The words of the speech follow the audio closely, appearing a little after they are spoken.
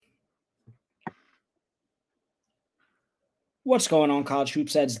What's going on, College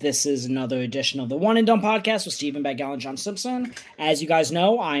Hoops Heads? This is another edition of the One and Done podcast with Stephen Bagel and John Simpson. As you guys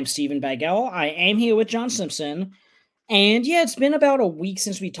know, I'm Stephen Bagel. I am here with John Simpson. And yeah, it's been about a week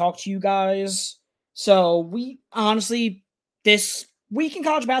since we talked to you guys. So we honestly, this week in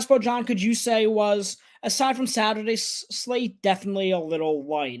college basketball, John, could you say was, aside from Saturday's slate, definitely a little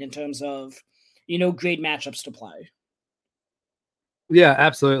light in terms of, great matchups to play? Yeah,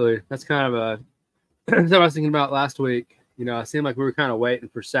 absolutely. That's kind of that's what I was thinking about last week. It seemed like we were kind of waiting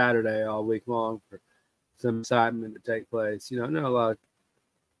for Saturday all week long for some excitement to take place. I know a lot of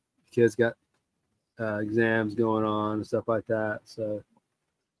kids got exams going on and stuff like that. So,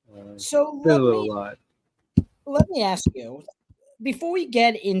 So been a little lot. let me ask you, before we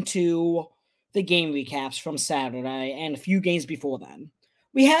get into the game recaps from Saturday and a few games before then,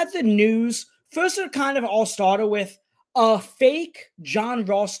 we had the news. First, it kind of all started with a fake John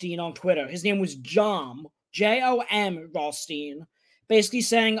Rothstein on Twitter. His name was Jom Rothstein, basically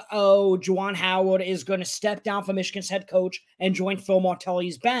saying, Juwan Howard is going to step down from Michigan's head coach and join Phil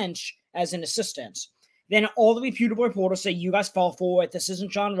Martelli's bench as an assistant. Then all the reputable reporters say, you guys fall for it. This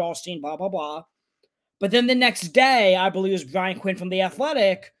isn't John Rothstein, blah, blah, blah. But then the next day, I believe it was Brian Quinn from The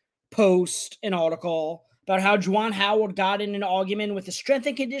Athletic post an article about how Juwan Howard got in an argument with the strength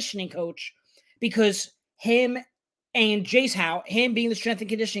and conditioning coach because him and him being the strength and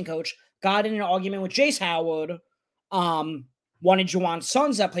conditioning coach, got in an argument with Jace Howard, one of Juwan's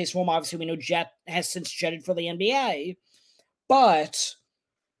sons that plays for him. Obviously, we know Jet has since jetted for the NBA. But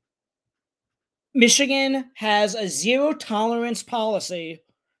Michigan has a zero tolerance policy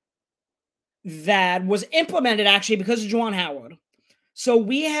that was implemented actually because of Juwan Howard. So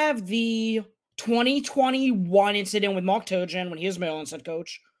we have the 2021 incident with Mark Turgeon when he was Maryland's head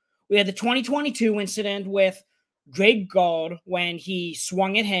coach. We had the 2022 incident with Greg Gard when he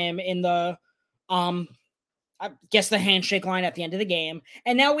swung at him in the, I guess the handshake line at the end of the game.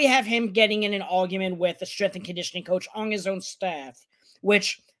 And now we have him getting in an argument with the strength and conditioning coach on his own staff,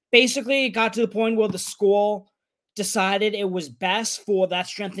 which basically got to the point where the school decided it was best for that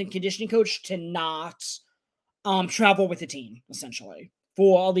strength and conditioning coach to not travel with the team, essentially,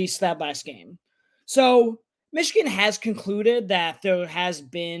 for at least that last game. So Michigan has concluded that there has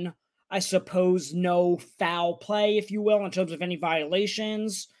been, I suppose, no foul play, if you will, in terms of any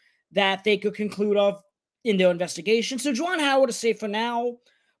violations that they could conclude of in their investigation. So Juwan Howard is safe for now.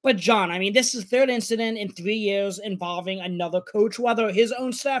 But John, I mean, this is the third incident in 3 years involving another coach, whether his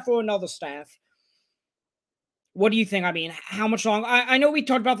own staff or another staff. What do you think? I mean, how much longer? I know we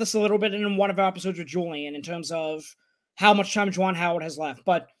talked about this a little bit in one of our episodes with Julian in terms of how much time Juwan Howard has left.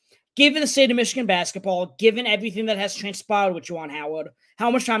 But given the state of Michigan basketball, given everything that has transpired with Juwan Howard, how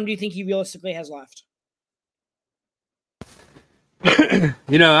much time do you think he realistically has left?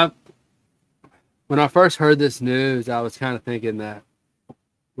 When I first heard this news, I was kind of thinking that,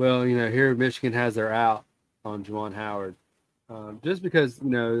 well, here Michigan has their out on Juwan Howard. Just because,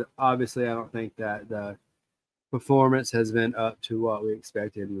 obviously I don't think that the performance has been up to what we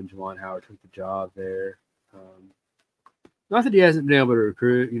expected when Juwan Howard took the job there. Not that he hasn't been able to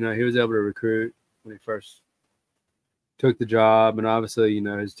recruit. He was able to recruit when he first took the job, and obviously,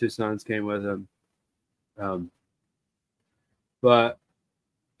 his two sons came with him. But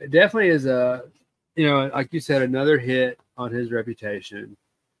it definitely is like you said, another hit on his reputation.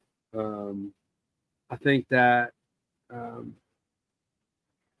 I think that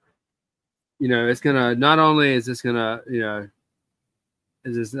it's gonna, not only is this gonna,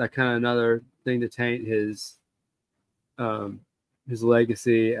 is this kind of another thing to taint his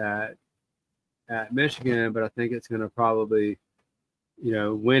legacy at Michigan, but I think it's gonna probably,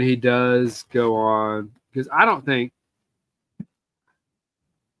 when he does go on, because I don't think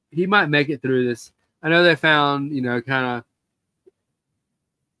he might make it through this. I know they found, kind of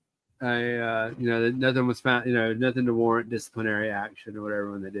that nothing was found, nothing to warrant disciplinary action or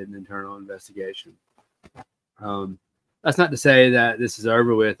whatever when they did an internal investigation. That's not to say that this is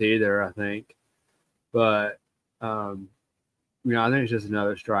over with either, I think. But, I think it's just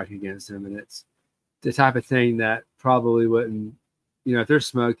another strike against him. And it's the type of thing that probably wouldn't, if there's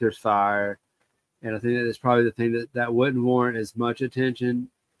smoke, there's fire. And I think that it's probably the thing that wouldn't warrant as much attention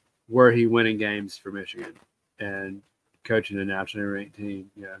were he winning games for Michigan and coaching a nationally ranked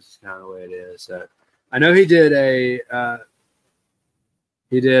team. It's just kind of the way it is. So I know he did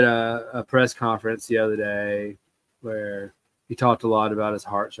a press conference the other day where he talked a lot about his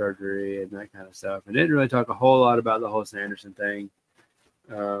heart surgery and that kind of stuff, and didn't really talk a whole lot about the whole Sanderson thing.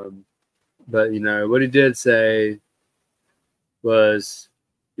 But what he did say was,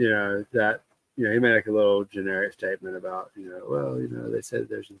 that he made like a little generic statement about, they said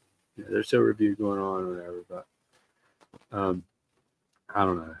there's still a review going on or whatever, but I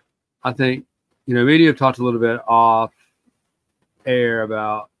don't know. I think, media have talked a little bit off air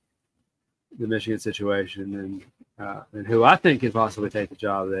about the Michigan situation and who I think could possibly take the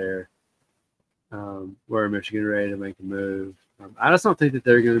job there. Were Michigan ready to make a move? I just don't think that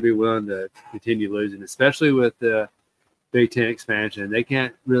they're going to be willing to continue losing, especially with the Big Ten expansion. They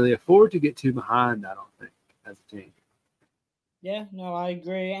can't really afford to get too behind, I don't think, as a team. Yeah, no, I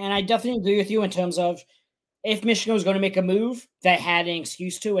agree. And I definitely agree with you in terms of if Michigan was going to make a move, they had an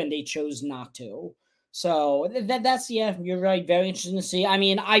excuse to, and they chose not to. So that's, you're right. Very interesting to see. I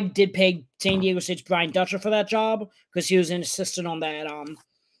mean, I did pay San Diego State's Brian Dutcher for that job because he was an assistant on that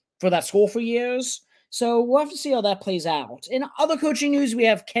for that school for years. So we'll have to see how that plays out. In other coaching news, we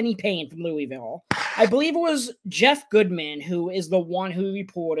have Kenny Payne from Louisville. I believe it was Jeff Goodman who is the one who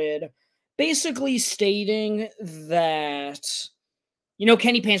reported basically stating that,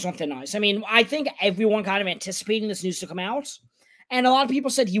 Kenny Payne's on thin ice. I mean, I think everyone kind of anticipating this news to come out. And a lot of people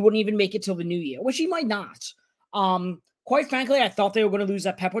said he wouldn't even make it till the new year, which he might not. Quite frankly, I thought they were going to lose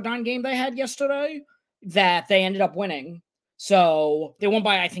that Pepperdine game they had yesterday that they ended up winning. So they won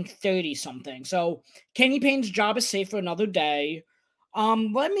by, I think, 30-something. So Kenny Payne's job is safe for another day.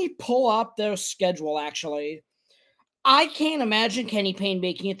 Let me pull up their schedule, actually. I can't imagine Kenny Payne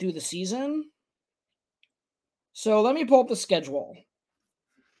making it through the season. So let me pull up the schedule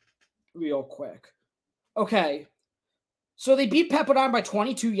real quick. Okay. So they beat Pepperdine by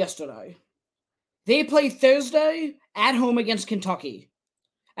 22 yesterday. They play Thursday at home against Kentucky.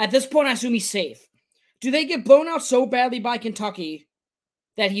 At this point, I assume he's safe. Do they get blown out so badly by Kentucky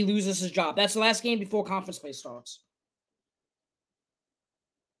that he loses his job? That's the last game before conference play starts.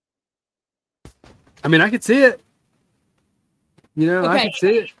 I mean, I could see it. I could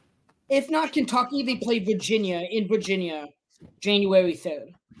see it. If not Kentucky, they play Virginia in Virginia, January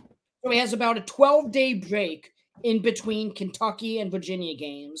 3rd. So he has about a 12-day break in between Kentucky and Virginia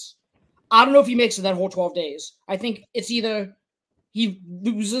games. I don't know if he makes it that whole 12 days. I think it's either he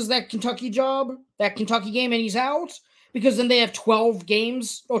loses that Kentucky job, that Kentucky game, and he's out, because then they have 12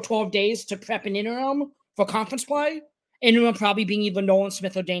 games or 12 days to prep an interim for conference play. Interim probably being either Nolan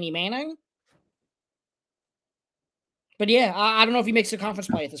Smith or Danny Manning. But yeah, I don't know if he makes the conference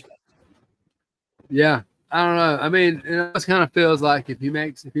play at this point. Yeah, I don't know. I mean, it kind of feels like if he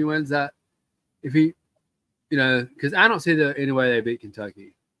wins that, because I don't see any way they beat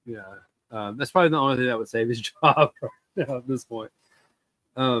Kentucky. That's probably the only thing that would save his job at this point.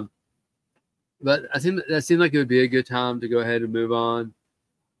 But that seemed like it would be a good time to go ahead and move on.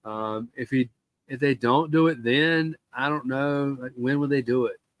 If they don't do it, then I don't know. Like, when would they do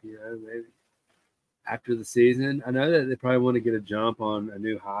it? Maybe after the season. I know that they probably want to get a jump on a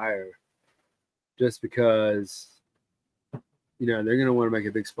new hire, just because they're going to want to make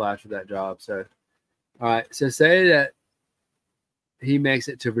a big splash with that job. So, all right. So say that he makes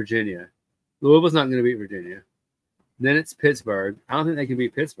it to Virginia. Louisville's not going to beat Virginia. Then it's Pittsburgh. I don't think they can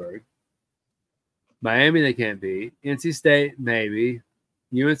beat Pittsburgh. Miami, they can't beat. NC State, maybe.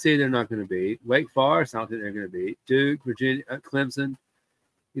 UNC, they're not going to beat. Wake Forest, I don't think they're going to beat. Duke, Virginia, Clemson.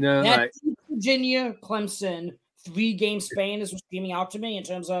 Virginia, Clemson, 3-game span is what's screaming out to me in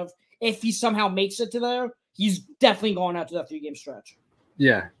terms of if he somehow makes it to there, he's definitely going out to that 3-game stretch.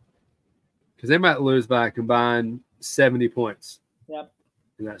 Yeah. Because they might lose by a combined 70 points. Yep.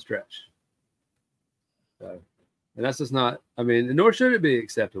 In that stretch. So, and that's just not, nor should it be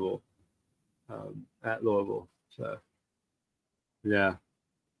acceptable at Louisville. So, yeah.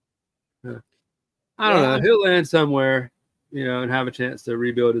 I don't know. He'll land somewhere, and have a chance to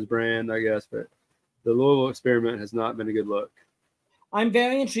rebuild his brand, I guess. But the Louisville experiment has not been a good look. I'm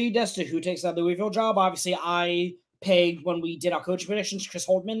very intrigued as to who takes that Louisville job. Obviously, I pegged when we did our coaching predictions, Chris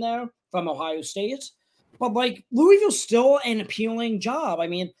Holdman there from Ohio State. But, Louisville's still an appealing job.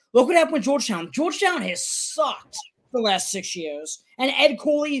 Look what happened with Georgetown. Georgetown has sucked for the last 6 years. And Ed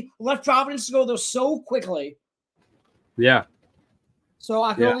Cooley left Providence to go there so quickly. Yeah. So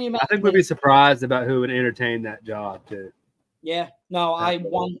I can only imagine. I think we'd be surprised about who would entertain that job, too. Yeah. No, I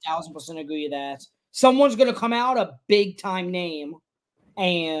 1,000% agree with that. Someone's going to come out, a big-time name,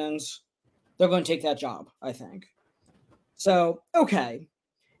 and they're going to take that job, I think. So, okay.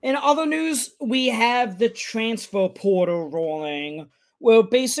 In other news, we have the transfer portal rolling, where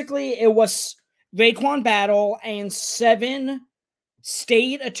basically it was Raekwon Battle and 7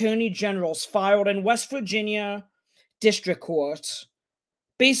 state attorney generals filed in West Virginia District Court.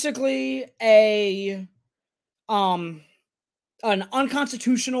 Basically an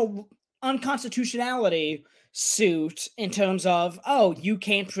unconstitutionality suit in terms of, you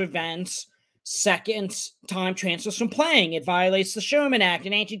can't prevent second-time transfers from playing. It violates the Sherman Act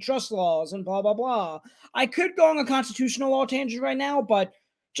and antitrust laws and blah, blah, blah. I could go on a constitutional law tangent right now, but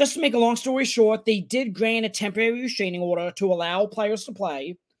just to make a long story short, they did grant a temporary restraining order to allow players to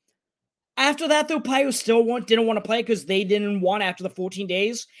play. After that, though, players still didn't want to play because they didn't want, after the 14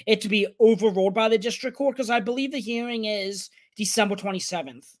 days, it to be overruled by the district court, because I believe the hearing is December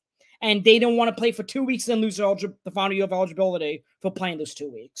 27th. And they didn't want to play for 2 weeks and lose the final year of eligibility for playing those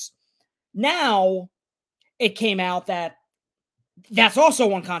 2 weeks. Now, it came out that that's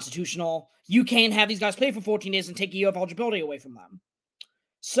also unconstitutional. You can't have these guys play for 14 days and take a year of eligibility away from them.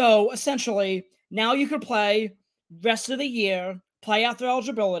 So, essentially, now you can play rest of the year, play out their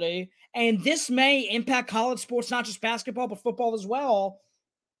eligibility, and this may impact college sports, not just basketball, but football as well,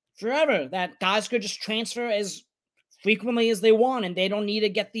 forever. That guys could just transfer as frequently as they want, and they don't need to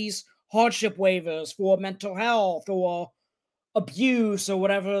get these hardship waivers for mental health or abuse or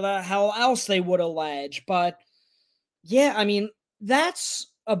whatever the hell else they would allege. But yeah, I mean, that's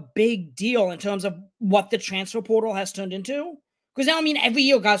a big deal in terms of what the transfer portal has turned into. Because now, I mean, every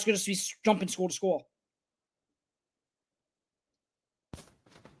year guys could just be jumping school to school.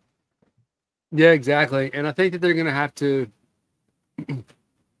 Yeah, exactly. And I think that they're going to have to,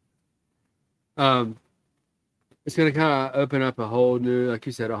 it's going to kind of open up a whole new, like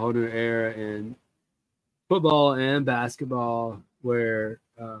you said, a whole new era in football and basketball where,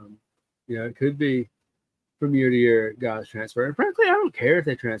 it could be from year to year guys transfer. And frankly, I don't care if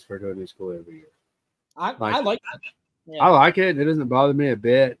they transfer to a new school every year. I like that. Yeah. I like it. It doesn't bother me a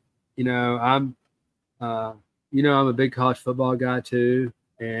bit. I'm a big college football guy too.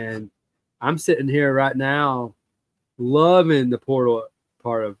 And I'm sitting here right now loving the portal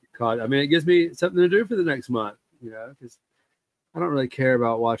part of college. I mean, it gives me something to do for the next month, because I don't really care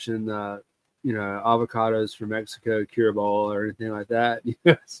about watching, avocados from Mexico Cure Bowl or anything like that.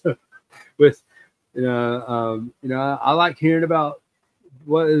 So with, I like hearing about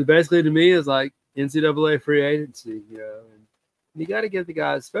what is basically to me is like NCAA free agency, and you got to give the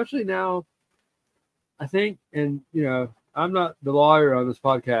guys, especially now, I think, and, I'm not the lawyer on this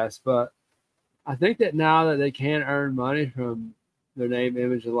podcast, but I think that now that they can earn money from their name,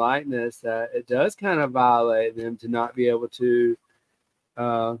 image, and likeness, that it does kind of violate them to not be able to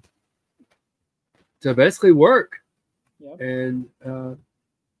basically work. Yep. And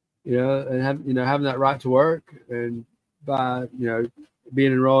and having that right to work, and by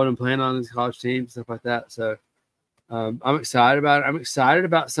being enrolled and playing on these college teams, stuff like that. So I'm excited about it. I'm excited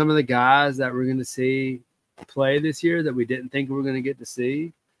about some of the guys that we're going to see play this year that we didn't think we were going to get to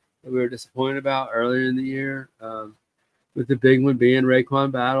see, that we were disappointed about earlier in the year. With the big one being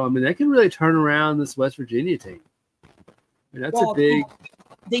Raekwon Battle, I mean, they can really turn around this West Virginia team. I mean, that's a big.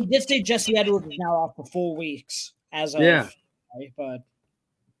 They did say Jesse Edwards is now off for 4 weeks as of. Yeah. Right,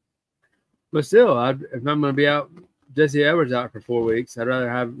 but still, if I'm going to be out, Jesse Edwards out for 4 weeks, I'd rather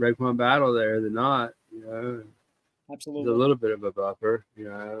have Raekwon Battle there than not. Absolutely. There's a little bit of a buffer,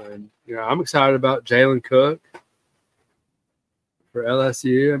 and I'm excited about Jalen Cook for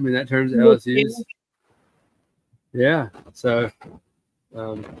LSU. I mean, that turns LSU's. Yeah. So,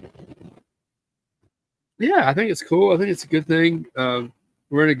 I think it's cool. I think it's a good thing.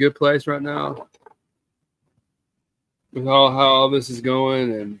 We're in a good place right now with how all this is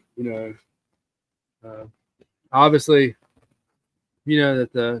going, and obviously, that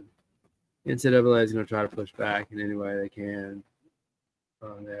the NCAA is going to try to push back in any way they can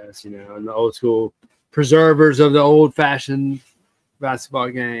on this, and the old school preservers of the old fashioned basketball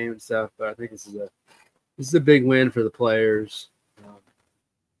game and stuff. But I think this is a big win for the players.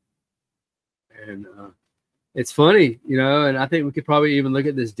 And it's funny, and I think we could probably even look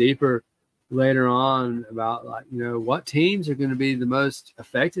at this deeper later on about what teams are going to be the most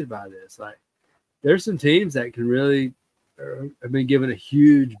affected by this. Like, there's some teams that can really have been given a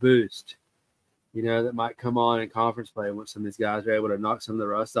huge boost, that might come on in conference play once some of these guys are able to knock some of the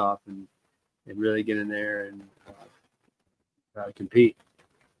rust off and really get in there and compete.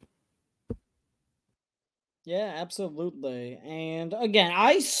 Yeah, absolutely. And again,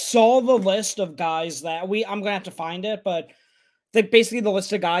 I saw the list of guys that I'm going to have to find it, but basically the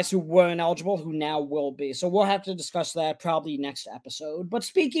list of guys who weren't eligible who now will be. So we'll have to discuss that probably next episode. But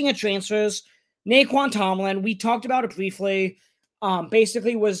speaking of transfers, Naquan Tomlin, we talked about it briefly,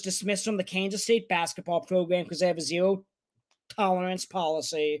 basically was dismissed from the Kansas State basketball program because they have a zero tolerance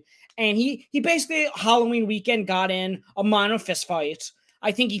policy. And he basically Halloween weekend got in a minor fist fight.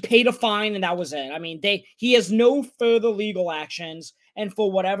 I think he paid a fine and that was it. I mean, he has no further legal actions. And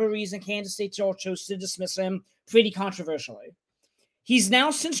for whatever reason, Kansas State chose to dismiss him pretty controversially. He's now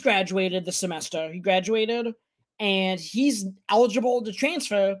since graduated this semester. He graduated and he's eligible to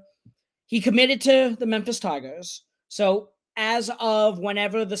transfer. he committed to the Memphis Tigers. So as of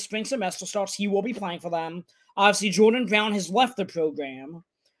whenever the spring semester starts, he will be playing for them. Obviously, Jordan Brown has left the program,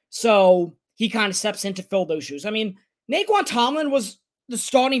 so he kind of steps in to fill those shoes. I mean, Naquan Tomlin was the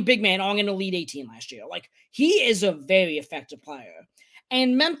starting big man on an Elite 18 last year. Like, he is a very effective player.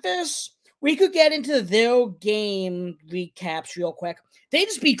 And Memphis, we could get into their game recaps real quick. They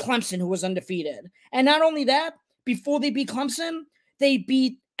just beat Clemson, who was undefeated. And not only that, before they beat Clemson, they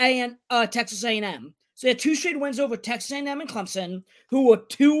beat Texas A&M. So they had 2 straight wins over Texas A&M and Clemson, who were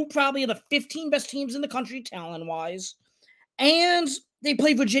 2 probably of the 15 best teams in the country talent-wise. And they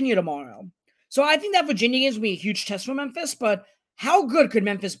play Virginia tomorrow. So I think that Virginia game is going to be a huge test for Memphis, but how good could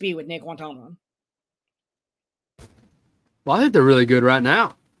Memphis be with Naquan Tomlin? Well, I think they're really good right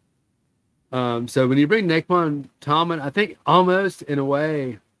now. So when you bring Naquan Tomlin, I think almost in a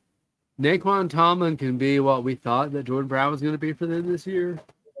way, Naquan Tomlin can be what we thought that Jordan Brown was going to be for them this year.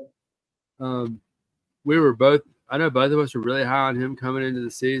 We were both, I know both of us were really high on him coming into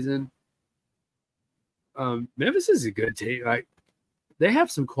the season. Memphis is a good team. Like, they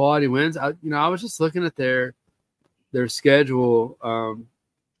have some quality wins. I was just looking at their schedule.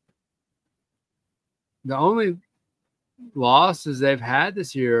 The only losses they've had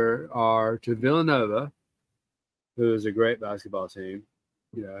this year are to Villanova, who is a great basketball team,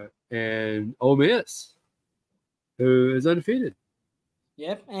 and Ole Miss, who is undefeated.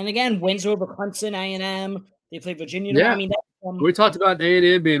 Yep, and again, wins over Clemson, A&M. They play Virginia. Yeah, I mean, we talked about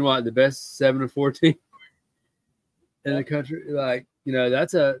A&M being the best 7-4 team in the country. Like,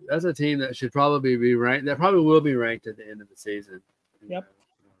 that's a team that should probably be ranked. That probably will be ranked at the end of the season. Yep.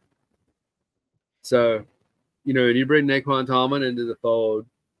 So, and you bring Naquan Tomlin into the fold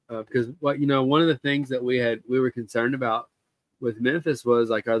because one of the things that we were concerned about with Memphis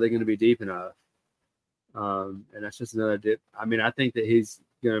was, like, are they going to be deep enough? And that's just another dip. I mean, I think that he's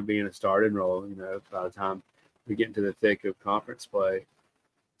going to be in a starting role, by the time we get into the thick of conference play.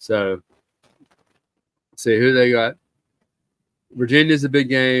 So, see who they got. Virginia's a big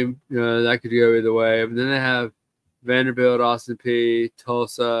game. That could go either way. But then they have Vanderbilt, Austin Peay,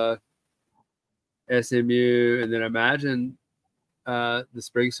 Tulsa, SMU, and then imagine the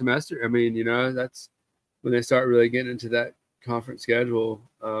spring semester. I mean, that's when they start really getting into that conference schedule.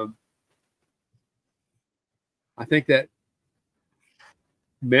 I think that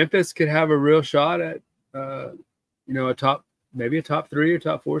Memphis could have a real shot at, a top 3 or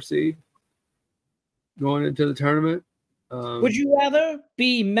top 4 seed going into the tournament. Would you rather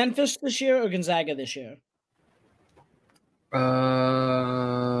be Memphis this year or Gonzaga this year?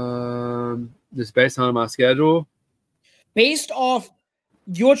 Just based on my schedule? Based off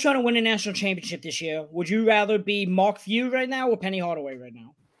you're trying to win a national championship this year, would you rather be Mark Few right now or Penny Hardaway right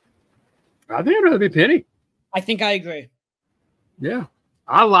now? I think I'd rather be Penny. I think I agree. Yeah.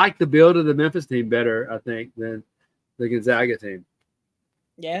 I like the build of the Memphis team better, I think, than the Gonzaga team.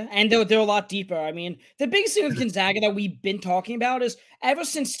 Yeah, and they're a lot deeper. I mean, the biggest thing with Gonzaga that we've been talking about is ever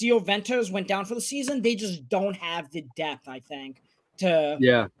since Steel Venters went down for the season, they just don't have the depth, I think, to...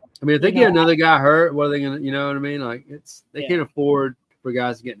 Yeah. I mean, if they get another guy hurt, what are they going to, you know what I mean? Like, they can't afford for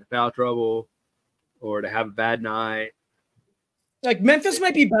guys to get into foul trouble or to have a bad night. Like, Memphis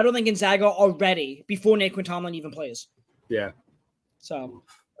might be better than Gonzaga already before Naquan Tomlin even plays. Yeah. So,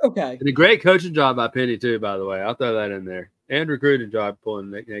 okay. And a great coaching job by Penny, too, by the way. I'll throw that in there. And recruiting job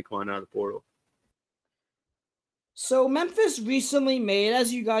pulling Naquan out of the portal. So Memphis recently made,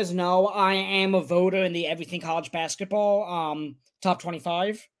 as you guys know, I am a voter in the Everything College Basketball top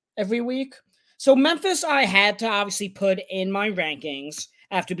 25 every week. So Memphis, I had to obviously put in my rankings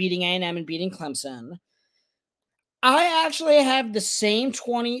after beating A&M and beating Clemson. I actually have the same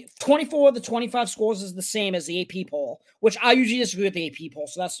 24 of the 25 scores is the same as the AP poll, which I usually disagree with the AP poll,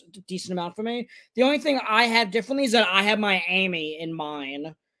 so that's a decent amount for me. The only thing I have differently is that I have Miami in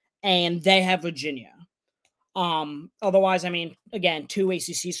mine, and they have Virginia. Otherwise, I mean, again, 2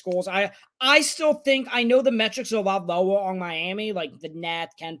 ACC schools. I still think, I know the metrics are a lot lower on Miami, like the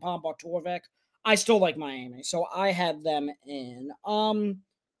Net, KenPom, Bartorvik. I still like Miami, so I have them in.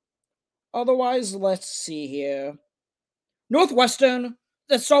 Otherwise, let's see here. Northwestern,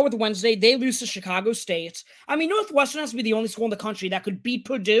 let's start with Wednesday. They lose to Chicago State. I mean, Northwestern has to be the only school in the country that could beat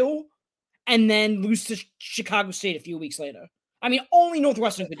Purdue and then lose to Chicago State a few weeks later. I mean, only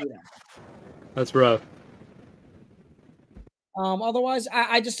Northwestern could do that. That's rough. Otherwise,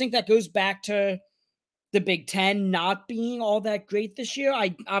 I just think that goes back to the Big Ten not being all that great this year.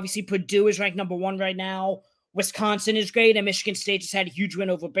 Obviously, Purdue is ranked number 1 right now. Wisconsin is great, and Michigan State just had a huge win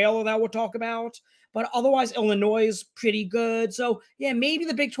over Baylor that we'll talk about. But otherwise, Illinois is pretty good. So, yeah, maybe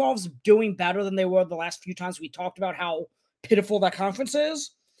the Big 12 is doing better than they were the last few times we talked about how pitiful that conference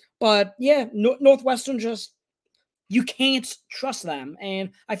is. But yeah, Northwestern just, you can't trust them. And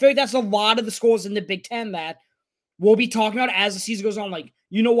I feel like that's a lot of the scores in the Big Ten that we'll be talking about as the season goes on. Like,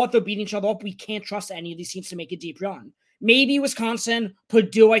 you know what? They're beating each other up. We can't trust any of these teams to make a deep run. Maybe Wisconsin,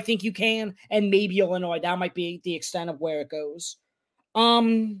 Purdue, I think you can, and maybe Illinois. That might be the extent of where it goes.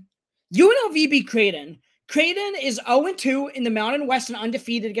 UNLV beat Creighton. Creighton is 0-2 in the Mountain West and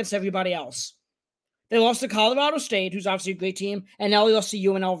undefeated against everybody else. They lost to Colorado State, who's obviously a great team, and now they lost to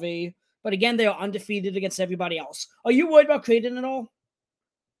UNLV. But again, they are undefeated against everybody else. Are you worried about Creighton at all?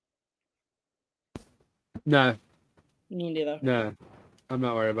 No. Me neither. No, I'm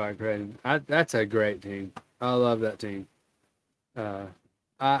not worried about Creighton. That's a great team. I love that team.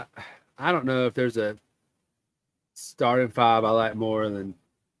 I don't know if there's a starting five I like more than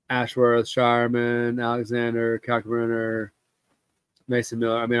Ashworth, Shireman, Alexander, Kalkbrenner, Mason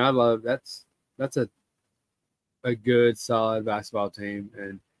Miller. I mean, I love that's a good, solid basketball team,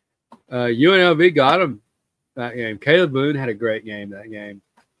 and UNLV got them that game. Caleb Boone had a great game that game.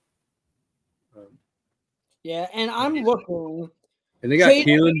 Yeah, and I'm looking. And they got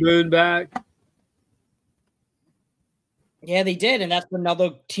Keelan Boone back. Yeah, they did, and that's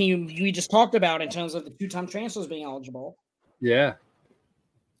another team we just talked about in terms of the two-time transfers being eligible. Yeah.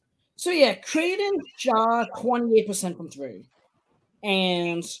 So yeah, Creighton shot 28% from three,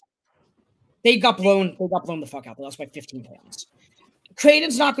 and they got blown. They got blown the fuck out. They lost by 15 points.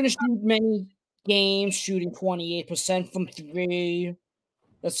 Creighton's not going to shoot many games shooting 28% from three.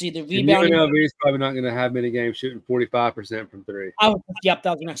 Let's see, the rebounding. UNLV is probably not going to have many games shooting 45% from three. Yep, that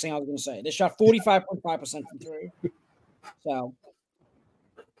was the next thing I was going to say. They shot 45.5% from three. So,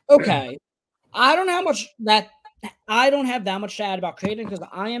 okay. I don't have that much to add about Creighton because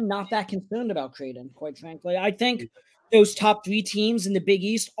I am not that concerned about Creighton, quite frankly. I think those top three teams in the Big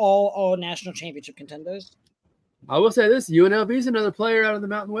East all are national championship contenders. I will say this, UNLV is another player out of the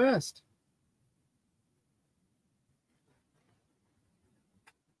Mountain West.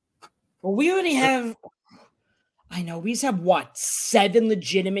 Well, we already have, I know, we just have, what, 7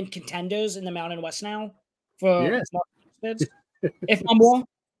 legitimate contenders in the Mountain West now? For bids? If not more?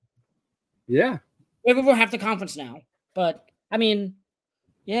 Yeah. We have over half the conference now. But, I mean,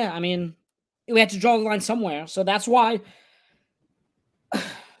 yeah, I mean, we had to draw the line somewhere. So that's why.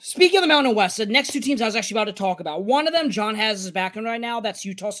 Speaking of the Mountain West, the next two teams I was actually about to talk about. One of them, John has his back in right now. That's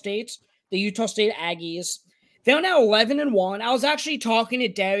Utah State. The Utah State Aggies. They're now 11-1. I was actually talking to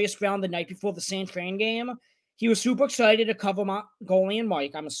Darius Brown the night before the San Fran game. He was super excited to cover Goalie and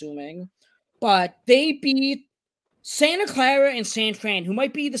Mike, I'm assuming. But they beat Santa Clara and San Fran, who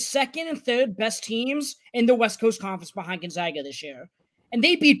might be the second and third best teams in the West Coast Conference behind Gonzaga this year. And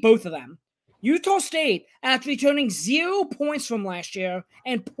they beat both of them. Utah State, after returning 0 points from last year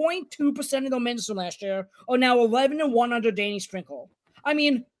and 0.2% of their minutes from last year, are now 11-1 under Danny Sprinkle. I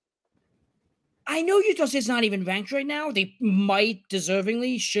mean, I know Utah State's not even ranked right now. They might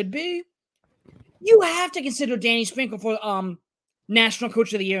deservingly should be. You have to consider Danny Sprinkle for National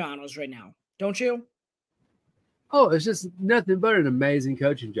Coach of the Year honors right now, don't you? Oh, it's just nothing but an amazing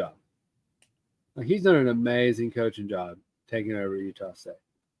coaching job. Like, he's done an amazing coaching job taking over Utah State.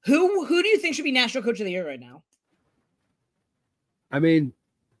 Who do you think should be National Coach of the Year right now? I mean,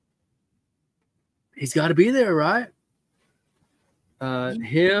 he's got to be there, right?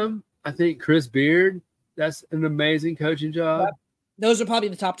 Him, I think Chris Beard, that's an amazing coaching job. Yep. Those are probably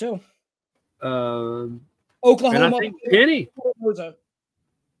the top two. Oklahoma. And I think Penny. Moser.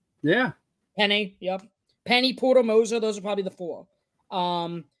 Yeah. Penny, yep. Penny, Porter, Moser, those are probably the four.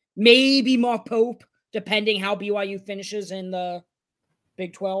 Maybe Mark Pope, depending how BYU finishes in the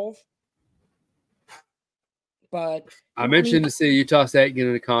Big 12. But I mentioned to see Utah State get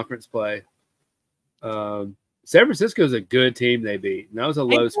into conference play. San Francisco is a good team they beat. And that was a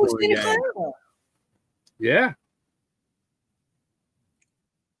low-scoring game. Yeah.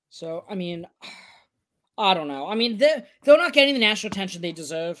 So, I mean, I don't know. I mean, they're not getting the national attention they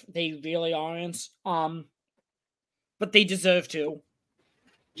deserve. They really aren't. But they deserve to.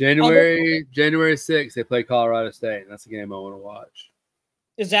 January 6th, they play Colorado State. That's the game I want to watch.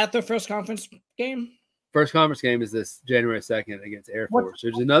 Is that their first conference game? First conference game is this January 2nd against Air Force.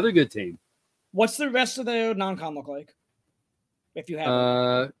 There's another good team. What's the rest of their non-con look like? If you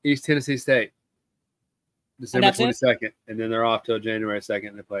have East Tennessee State. December 22nd. And then they're off till January 2nd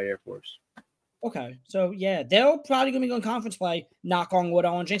and they play Air Force. Okay. So, yeah, they're probably going to be going conference play. Knock on wood,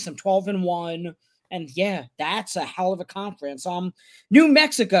 I'll jinx them 12-1. And, yeah, that's a hell of a conference. New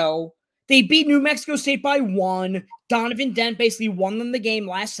Mexico, they beat New Mexico State by 1. Donovan Dent basically won them the game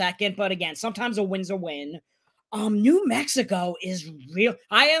last second. But, again, sometimes a win's a win. New Mexico is real.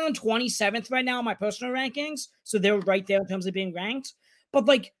 I am on 27th right now in my personal rankings. So they're right there in terms of being ranked. But,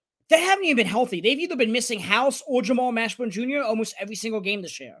 like, they haven't even been healthy. They've either been missing House or Jamal Mashburn Jr. almost every single game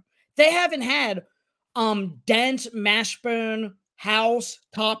this year. They haven't had Dent, Mashburn, House,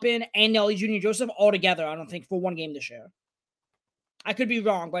 Toppin, and Nelly Jr. Joseph all together, I don't think, for one game this year. I could be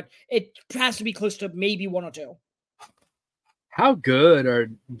wrong, but it has to be close to maybe one or two. How good are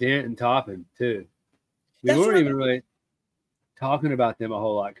Dent and Toppin, too? We weren't even really talking about them a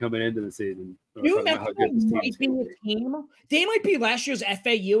whole lot coming into the season. New Mexico might be a team. They might be last year's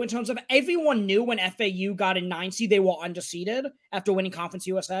FAU in terms of everyone knew when FAU got a 9 seed, they were undefeated after winning Conference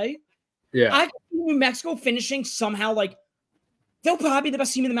USA. Yeah. I could see New Mexico finishing somehow like they'll probably be the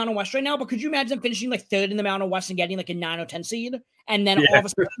best team in the Mountain West right now, but could you imagine them finishing like third in the Mountain West and getting like a 9 or 10 seed? And then all of a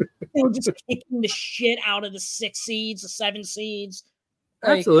sudden they're just kicking the shit out of the 6 seeds, the 7 seeds.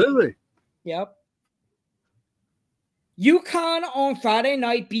 Like, absolutely. Yep. UConn on Friday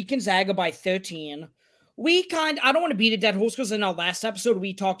night beat Gonzaga by 13. I don't want to beat a dead horse because in our last episode,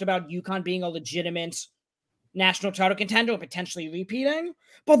 we talked about UConn being a legitimate national title contender, potentially repeating.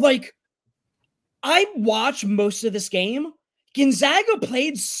 But like, I watched most of this game. Gonzaga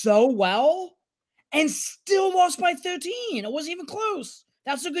played so well and still lost by 13. It wasn't even close.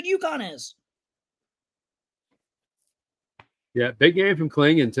 That's how good UConn is. Yeah, big game from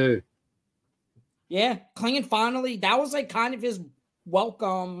Klingon, too. Yeah, Klingon finally, that was like kind of his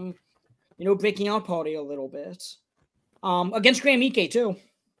welcome, breaking out party a little bit. Against Graham Ike, too.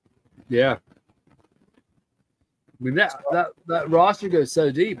 Yeah. I mean, that roster goes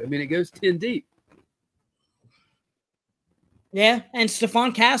so deep. I mean, it goes 10 deep. Yeah, and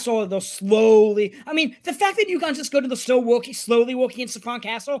Stephon Castle, they'll slowly. I mean, the fact that you guys just go to the slowly working in Stephon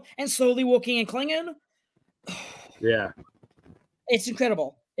Castle and slowly working in Klingon. Yeah. It's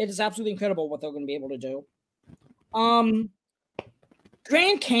incredible. It is absolutely incredible what they're going to be able to do.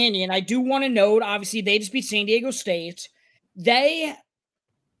 Grand Canyon, I do want to note, obviously, they just beat San Diego State. They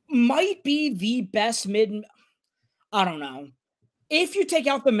might be the best I don't know. If you take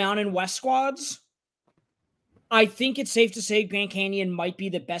out the Mountain West squads, I think it's safe to say Grand Canyon might be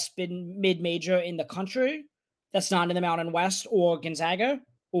the best mid-major in the country. That's not in the Mountain West or Gonzaga,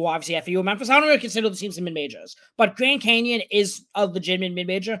 or obviously FAU or Memphis. I don't really consider the teams mid-majors, but Grand Canyon is a legitimate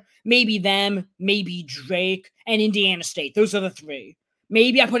mid-major. Maybe them, maybe Drake, and Indiana State. Those are the three.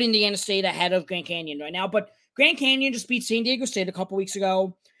 Maybe I put Indiana State ahead of Grand Canyon right now, but Grand Canyon just beat San Diego State a couple weeks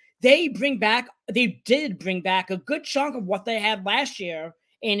ago. They did bring back a good chunk of what they had last year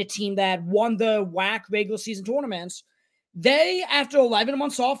in a team that won the WAC regular season tournaments. They, after 11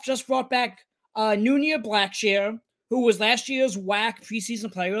 months off, just brought back Nunia Blackshear, who was last year's WAC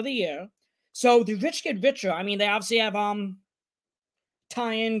preseason player of the year. So the rich get richer. I mean, they obviously have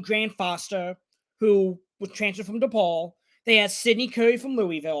Tyan Grant Foster, who was transferred from DePaul. They had Sidney Curry from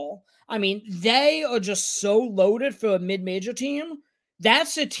Louisville. I mean, they are just so loaded for a mid-major team.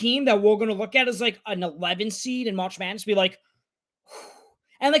 That's a team that we're going to look at as like an 11 seed in March Madness, be like,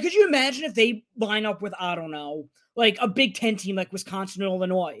 and like, could you imagine if they line up with, I don't know, like a Big Ten team like Wisconsin or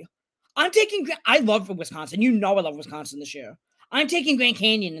Illinois? I love Wisconsin. I love Wisconsin this year. I'm taking Grand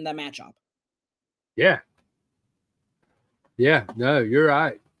Canyon in that matchup. Yeah. Yeah, no, you're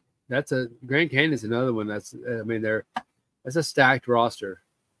right. Grand Canyon is another one that's a stacked roster.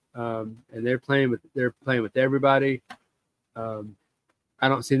 And they're playing with everybody. I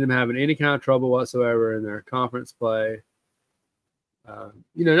don't see them having any kind of trouble whatsoever in their conference play.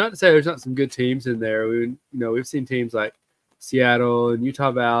 Not to say there's not some good teams in there. We've seen teams like Seattle and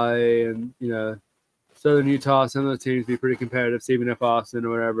Utah Valley and, Southern Utah, some of those teams be pretty competitive, Stephen F. Austin or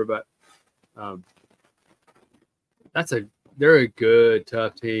whatever, but they're a good,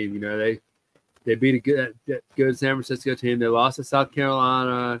 tough team. They beat a good San Francisco team. They lost to South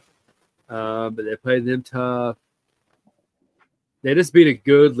Carolina, but they played them tough. They just beat a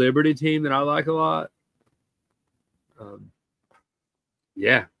good Liberty team that I like a lot.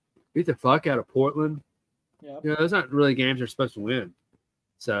 Yeah, beat the fuck out of Portland. Yep. Those aren't really games they're supposed to win.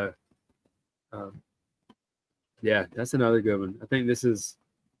 So, yeah, that's another good one. I think this is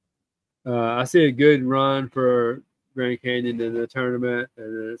I see a good run for Grand Canyon in the tournament, and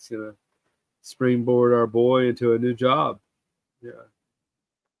then it's going to springboard our boy into a new job. Yeah.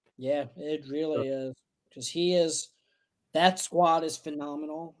 Yeah, it really is. Because that squad is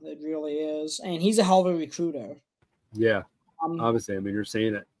phenomenal. It really is. And he's a hell of a recruiter. Yeah. Obviously, you're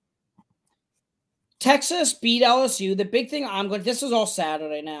seeing it. Texas beat LSU. The big thing this is all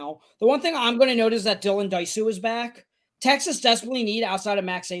Saturday now. The one thing I'm going to note is that Dylan Daisu is back. Texas desperately need outside of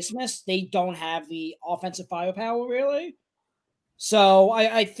Max Asmus. They don't have the offensive firepower really. So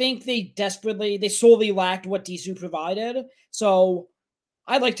I think they sorely lacked what Daisu provided. So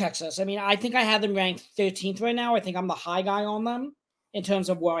I like Texas. I think I have them ranked 13th right now. I think I'm the high guy on them. in terms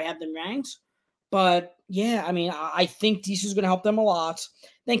of where I have them ranked. But yeah, I mean, I think DC is going to help them a lot.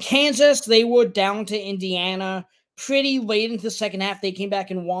 Then Kansas, they were down to Indiana pretty late into the second half. They came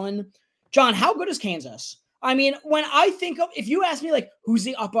back and won. John, how good is Kansas? I mean, when I think of, if you ask me, like, who's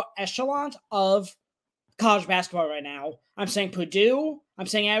the upper echelon of college basketball right now, I'm saying Purdue, I'm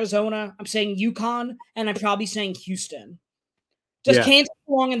saying Arizona, I'm saying UConn, and I'm probably saying Houston. Does Kansas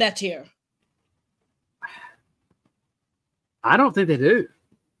belong in that tier? I don't think they do.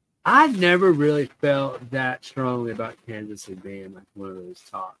 I never really felt that strongly about Kansas as being like one of those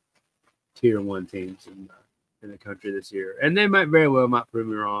top tier 1 teams in the country this year. And they might very well might prove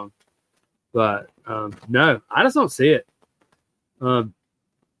me wrong. But no, I just don't see it. I'm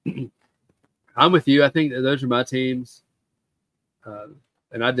with you. I think that those are my teams.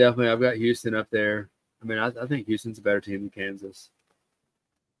 And I've got Houston up there. I mean, I think Houston's a better team than Kansas.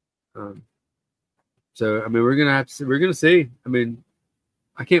 So I mean, we're gonna see. I mean,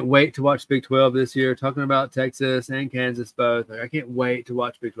 I can't wait to watch Big 12 this year. Talking about Texas and Kansas both, like, I can't wait to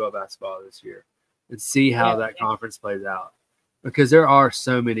watch Big 12 basketball this year and see how that conference plays out, because there are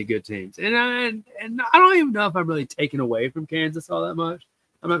so many good teams. And I don't even know if I'm really taking away from Kansas all that much.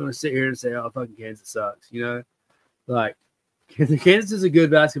 I'm not going to sit here and say, "Oh, fucking Kansas sucks." You know, like Kansas is a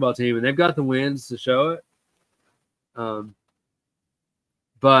good basketball team, and they've got the wins to show it.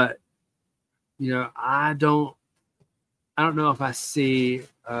 But you know, I don't know if I see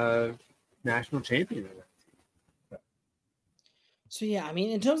a national champion of that. So, yeah, I mean,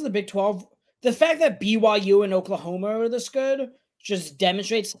 in terms of the Big 12, the fact that BYU and Oklahoma are this good just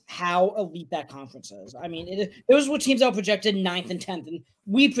demonstrates how elite that conference is. I mean, those were teams that were projected 9th and 10th, and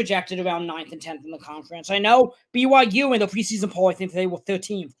we projected around 9th and 10th in the conference. I know BYU in the preseason poll, I think they were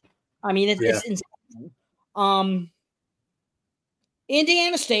 13th. I mean, it's insane.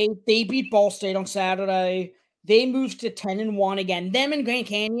 Indiana State, they beat Ball State on Saturday. They moved to 10-1 again. Them and Grand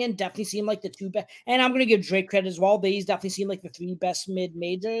Canyon definitely seem like the two best. And I'm going to give Drake credit as well. These definitely seem like the 3 best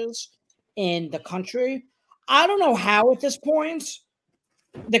mid-majors in the country. I don't know how at this point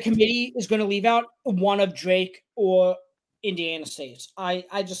the committee is going to leave out one of Drake or Indiana State. I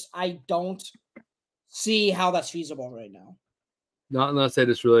don't see how that's feasible right now. Not unless they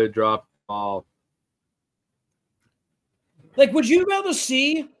just really drop off. Like, would you rather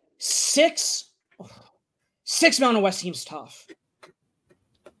see 6 Mountain West teams tough?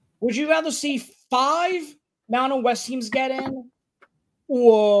 Would you rather see 5 Mountain West teams get in,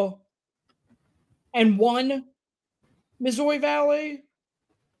 and 1 Missouri Valley,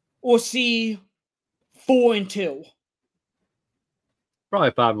 or see 4 and 2?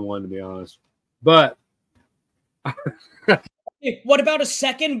 Probably 5 and 1, to be honest. But what about a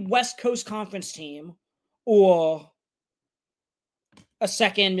second West Coast Conference team, or a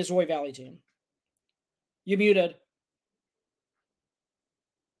second Missouri Valley team? You're muted.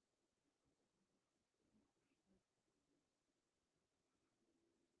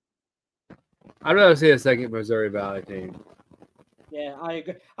 I'd rather see a second Missouri Valley team. Yeah, I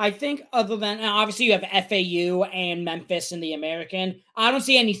agree. I think other than, obviously you have FAU and Memphis in the American. I don't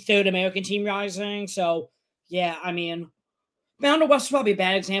see any third American team rising. So, yeah, I mean, Mountain West is probably a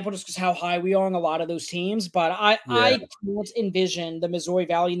bad example just because how high we are on a lot of those teams. But I can't envision the Missouri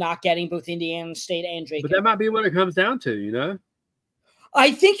Valley not getting both Indiana State and Drake. But that might be what it comes down to, you know?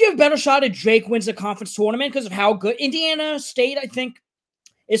 I think you have a better shot at Drake wins the conference tournament because of how good Indiana State, I think,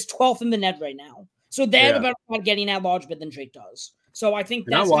 is 12th in the net right now. So they have a better shot getting that large bid than Drake does. So I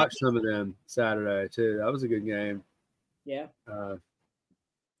think I watched some of them Saturday too. That was a good game. Yeah. I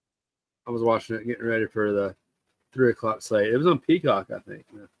was watching it, getting ready for the 3:00 slate. It was on Peacock, I think.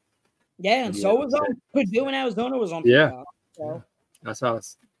 Yeah, and so was on Purdue and Arizona was on Peacock. So. I saw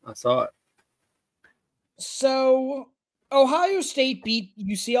it. So Ohio State beat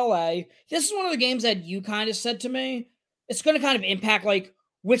UCLA. This is one of the games that you kind of said to me. It's going to kind of impact like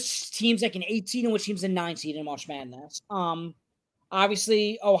which teams like an 8 seed and which teams a 9 seed in March Madness.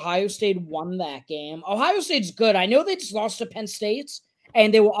 Obviously, Ohio State won that game. Ohio State's good. I know they just lost to Penn State,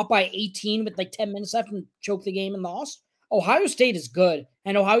 and they were up by 18 with like 10 minutes left and choked the game and lost. Ohio State is good,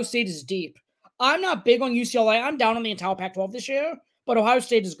 and Ohio State is deep. I'm not big on UCLA. I'm down on the entire Pac-12 this year, but Ohio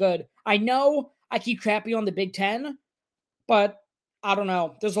State is good. I know I keep crappy on the Big Ten, but I don't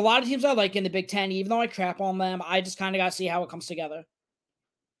know. There's a lot of teams I like in the Big Ten. Even though I crap on them, I just kind of got to see how it comes together.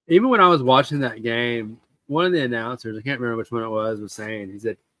 Even when I was watching that game, one of the announcers, I can't remember which one it was saying, he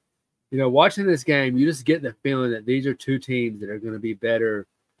said, you know, watching this game, you just get the feeling that these are 2 teams that are going to be better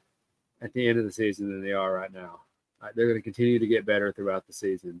at the end of the season than they are right now. They're going to continue to get better throughout the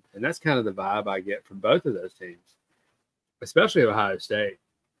season. And that's kind of the vibe I get from both of those teams, especially Ohio State.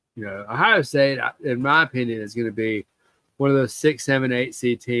 You know, Ohio State, in my opinion, is going to be one of those 6, 7, 8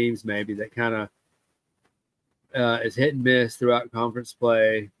 seed teams maybe that kind of is hit and miss throughout conference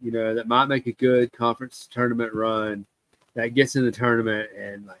play, that might make a good conference tournament run, that gets in the tournament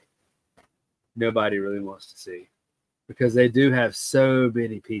and like nobody really wants to see because they do have so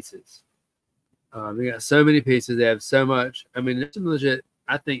many pieces. They got so many pieces. They have so much. I mean, there's some legit.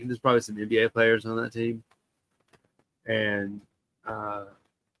 I think there's probably some NBA players on that team, and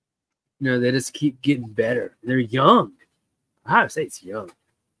they just keep getting better. They're young. Ohio State's young.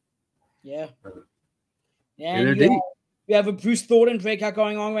 Yeah. And you have a Bruce Thornton breakout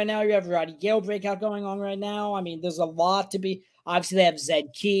going on right now. You have a Roddy Gale breakout going on right now. I mean, there's a lot to be. Obviously, they have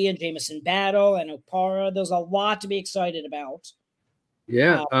Zed Key and Jamison Battle and Okpara. There's a lot to be excited about.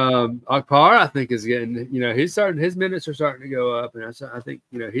 Yeah, Akpar, I think, is getting, he's starting, his minutes are starting to go up, and I think,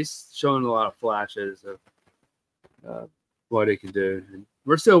 he's showing a lot of flashes of what he can do. And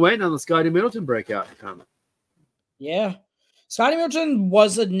we're still waiting on the Scotty Middleton breakout to come. Yeah. Scotty Middleton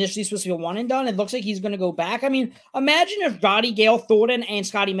was initially supposed to be a one and done. It looks like he's going to go back. I mean, imagine if Roddy Gale, Thornton, and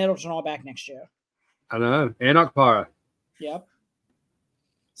Scotty Middleton are all back next year. I know. And Akpara. Yep.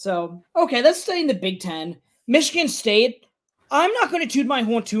 So, okay, let's stay in the Big Ten. Michigan State. I'm not going to toot my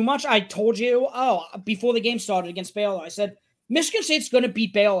horn too much. I told you, before the game started against Baylor, I said, Michigan State's going to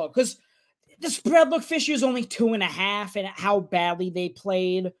beat Baylor because the spread looked fishy is only 2.5 and how badly they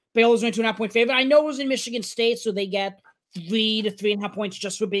played. Baylor's only 2.5 point favorite. I know it was in Michigan State, so they get 3 to 3.5 points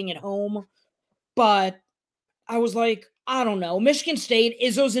just for being at home. But I was like, I don't know. Michigan State,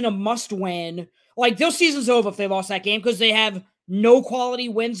 Izzo's in a must win. Like, their season's over if they lost that game because they have no quality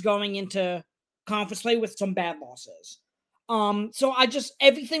wins going into conference play with some bad losses. So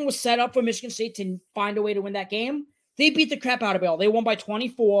everything was set up for Michigan State to find a way to win that game. They beat the crap out of Baylor. They won by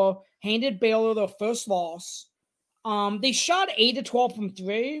 24, handed Baylor their first loss. They shot 8 to 12 from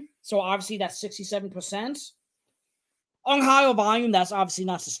 3, so obviously that's 67%. On higher volume, that's obviously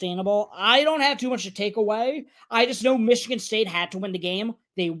not sustainable. I don't have too much to take away. I just know Michigan State had to win the game.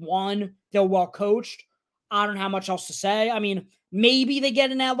 They won. They're well coached. I don't have much else to say. I mean, maybe they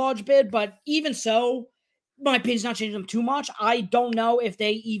get an at-large bid, but even so, my opinion's not changing them too much. I don't know if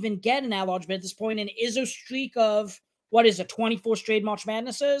they even get an at-large bid at this point, and is a streak of, 24 straight March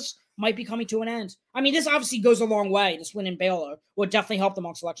Madnesses might be coming to an end. I mean, this obviously goes a long way. This win in Baylor would definitely help them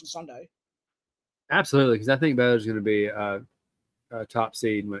on Selection Sunday. Absolutely, because I think Baylor's going to be a top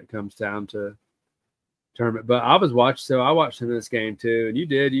seed when it comes down to tournament. But I watched in this game too, and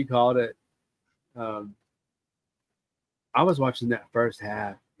you called it. I was watching that first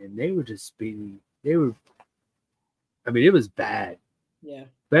half, and they were just beating. It was bad. Yeah.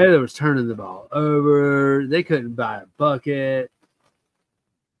 Baylor was turning the ball over. They couldn't buy a bucket.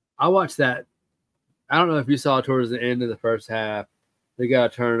 I watched that. I don't know if you saw towards the end of the first half, they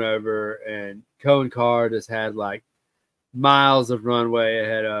got a turnover, and Cohen Carr just had like miles of runway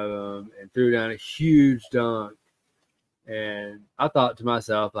ahead of him and threw down a huge dunk. And I thought to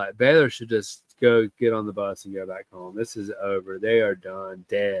myself, like, Baylor should just go get on the bus and go back home. This is over. They are done,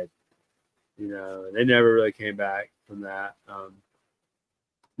 dead. They never really came back from that.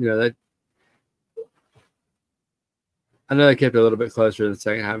 That I know they kept it a little bit closer in the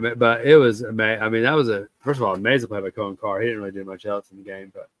second half, but it was amazing. I mean, that was first of all, amazing play by Cohen Carr. He didn't really do much else in the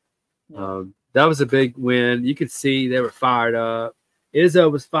game, but that was a big win. You could see they were fired up.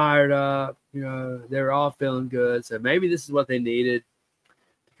 Izzo was fired up. They were all feeling good. So maybe this is what they needed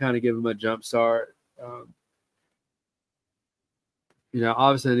to kind of give them a jump start.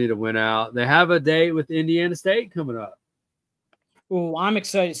 Obviously they need to win out. They have a date with Indiana State coming up. Oh, I'm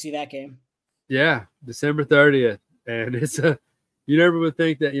excited to see that game. Yeah, December 30th. And it's you never would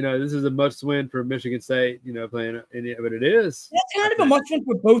think that, this is a must win for Michigan State, playing Indiana, but it is. That's kind of a must win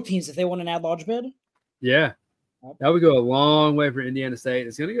for both teams if they want an at-large bid. Yeah. That would go a long way for Indiana State.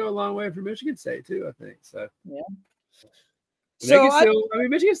 It's going to go a long way for Michigan State too, I think. So yeah.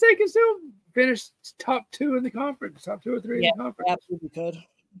 Michigan State can still finish top 2 in the conference, top 2 or 3 in the conference. Absolutely could.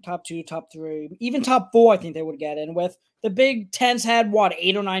 Top 2, top 3, even top 4. I think they would get in with. The Big Ten's had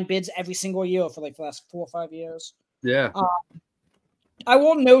 8 or 9 bids every single year for the last 4 or 5 years. Yeah. I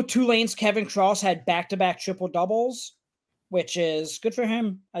will note Tulane's Kevin Cross had back-to-back triple doubles, which is good for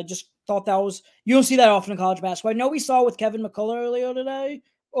him. I just thought that was you don't see that often in college basketball. I know we saw it with Kevin McCullough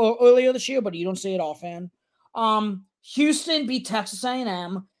earlier this year, but you don't see it often. Houston beat Texas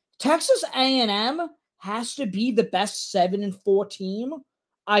A&M. Texas A&M has to be the best 7-4 team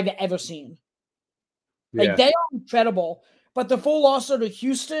I've ever seen. Like they are incredible, but the full loss are to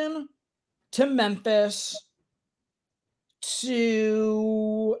Houston, to Memphis,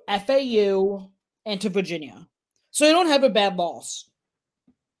 to FAU, and to Virginia. So they don't have a bad loss.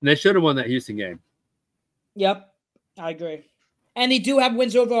 And they should have won that Houston game. Yep. I agree. And they do have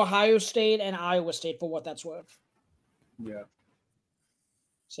wins over Ohio State and Iowa State for what that's worth. Yeah.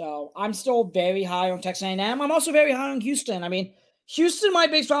 So I'm still very high on Texas A&M. I'm also very high on Houston. I mean, Houston, my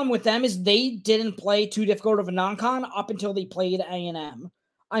biggest problem with them is they didn't play too difficult of a non-con up until they played A&M.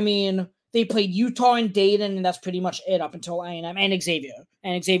 I mean, they played Utah and Dayton, and that's pretty much it up until A&M and Xavier.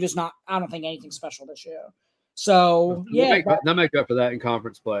 And Xavier's not, I don't think, anything special this year. So, yeah. They'll make up for that in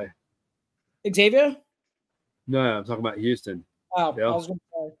conference play. Xavier? No, I'm talking about Houston. Oh, yeah. I was going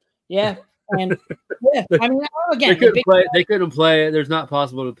to say. Yeah. And, yeah, I mean, again, they couldn't play. There's not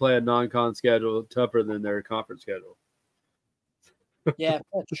possible to play a non-con schedule tougher than their conference schedule. Yeah,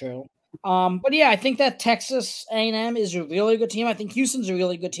 that's true. But yeah, I think that Texas A&M is a really good team. I think Houston's a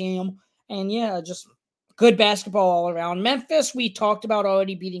really good team. And yeah, just good basketball all around. Memphis, we talked about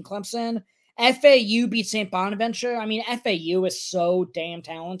already beating Clemson. FAU beat St. Bonaventure. I mean, FAU is so damn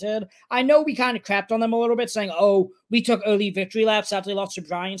talented. I know we kind of crapped on them a little bit, saying, oh, we took early victory laps after they lost to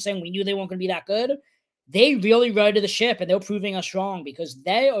Bryant, saying we knew they weren't going to be that good. They really righted the ship, and they're proving us wrong because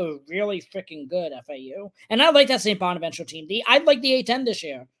they are really freaking good, FAU. And I like that St. Bonaventure team. I'd like the A-10 this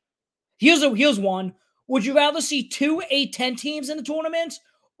year. Here's one. Would you rather see 2 A-10 teams in the tournament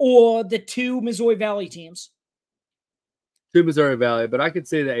or the 2 Missouri Valley teams? 2 Missouri Valley, but I could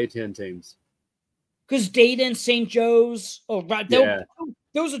see the A-10 teams. Because Dayton, St. Joe's,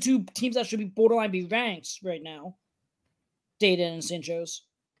 those are 2 teams that should be borderline be ranked right now. Dayton and St. Joe's.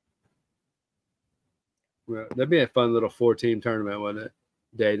 Well, that'd be a fun little 4-team tournament, wouldn't it?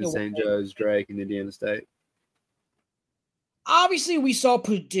 Dayton, St. Joe's, Drake, and Indiana State. Obviously, we saw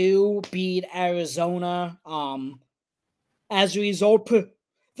Purdue beat Arizona. As a result,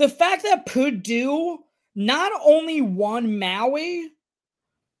 the fact that Purdue not only won Maui,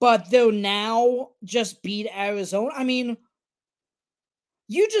 but they'll now just beat Arizona. I mean,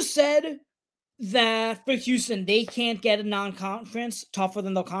 you just said that for Houston, they can't get a non-conference tougher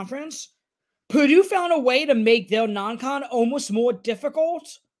than the conference. Purdue found a way to make their non-con almost more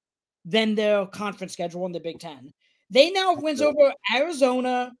difficult than their conference schedule in the Big Ten. They now have wins over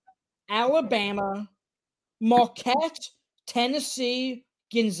Arizona, Alabama, Marquette, Tennessee,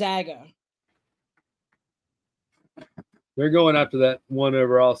 Gonzaga. They're going after that 1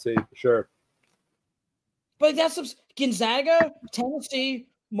 overall seed for sure. But that's Gonzaga, Tennessee,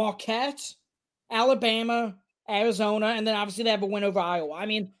 Marquette, Alabama, Arizona, and then obviously they have a win over Iowa. I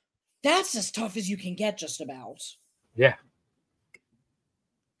mean, that's as tough as you can get just about. Yeah.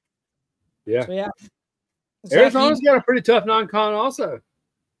 Yeah. So, yeah. Arizona's got a pretty tough non-con also.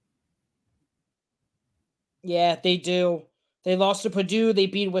 Yeah, they do. They lost to Purdue. They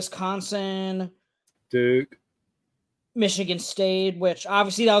beat Wisconsin. Duke. Michigan State, which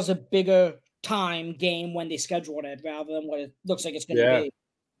obviously that was a bigger time game when they scheduled it rather than what it looks like it's going to be.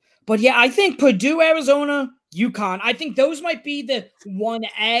 But yeah, I think Purdue, Arizona, UConn, I think those might be the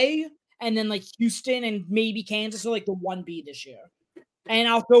 1A, and then like Houston and maybe Kansas are like the 1B this year. And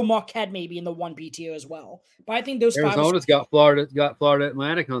I'll throw Marquette maybe in the 1B tier as well. But I think those Arizona's got Florida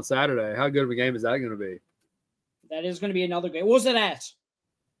Atlantic on Saturday. How good of a game is that going to be? That is going to be another game. What was it at?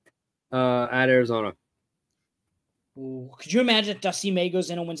 At Arizona. Ooh, could you imagine if Dusty May goes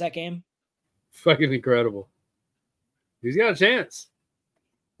in and wins that game? Fucking incredible. He's got a chance.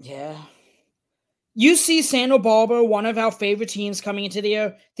 Yeah. UC Santa Barbara, one of our favorite teams coming into the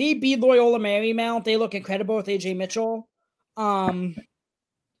year. They beat Loyola Marymount. They look incredible with AJ Mitchell. Loyola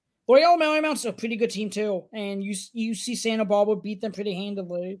Marymount's a pretty good team too. And UC Santa Barbara beat them pretty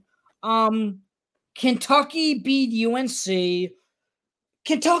handily. Kentucky beat UNC.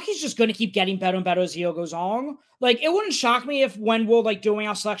 Kentucky's just going to keep getting better and better as the year goes on. Like, it wouldn't shock me if when we're like doing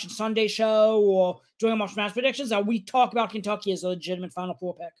our Selection Sunday show or doing our March Madness predictions that we talk about Kentucky as a legitimate Final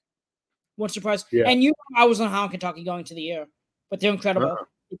Four pick. Wouldn't surprise. Yeah. And I was on high on Kentucky going to the year, but they're incredible.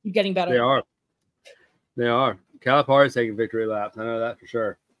 They keep getting better. They are. Calipari's taking victory laps. I know that for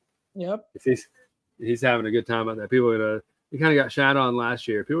sure. Yep. He's having a good time out there. People he kind of got shat on last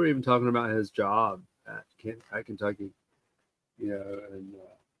year. People were even talking about his job at Kentucky. And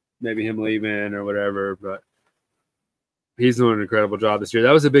maybe him leaving or whatever, but he's doing an incredible job this year.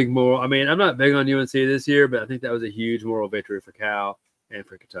 That was a big moral. I mean, I'm not big on UNC this year, but I think that was a huge moral victory for Cal and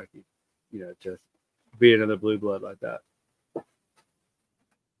for Kentucky. Just be another blue blood like that.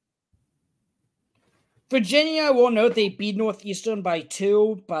 Virginia, I will note they beat Northeastern by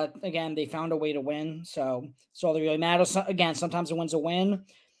 2, but again, they found a way to win. So that's all that really matters. Again, sometimes a win's a win.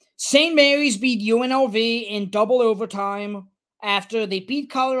 St. Mary's beat UNLV in double overtime after they beat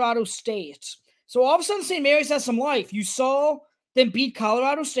Colorado State. So all of a sudden, St. Mary's has some life. You saw them beat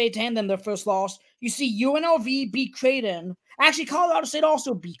Colorado State to hand them their first loss. You see UNLV beat Creighton. Actually, Colorado State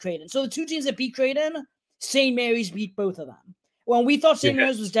also beat Creighton. So the 2 teams that beat Creighton St. Mary's beat both of them. When we thought St.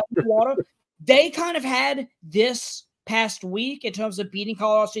 Mary's was dead in the water, they kind of had this past week in terms of beating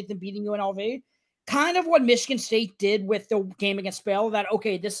Colorado State and beating UNLV. Kind of what Michigan State did with the game against Baylor, that,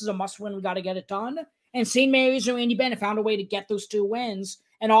 okay, this is a must-win, we got to get it done. And St. Mary's and Randy Bennett found a way to get those 2 wins,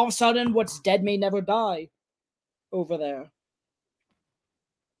 and all of a sudden, what's dead may never die over there.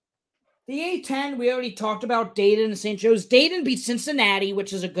 The A-10, we already talked about Dayton and St. Joe's. Dayton beat Cincinnati,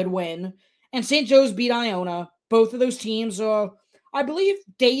 which is a good win, and St. Joe's beat Iona. Both of those teams are, I believe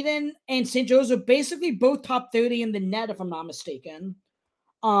Dayton and St. Joe's are basically both top 30 in the net, if I'm not mistaken.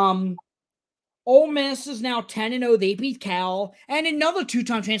 Ole Miss is now 10-0. They beat Cal. And another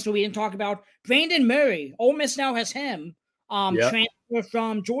 2-time transfer we didn't talk about, Brandon Murray. Ole Miss now has him. Transfer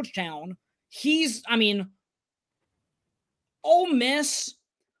from Georgetown. Ole Miss,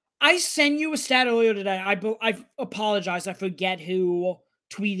 I sent you a stat earlier today. I apologize. I forget who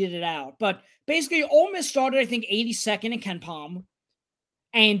tweeted it out. But basically, Ole Miss started, I think, 82nd in KenPom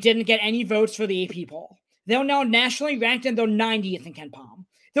and didn't get any votes for the AP poll. They're now nationally ranked and they're 90th in KenPom.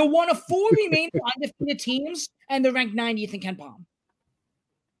 They're one of 4 remaining undefeated teams, and they're ranked 90th in KenPom.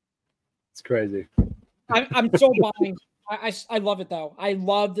 It's crazy. I'm so buying. I love it, though. I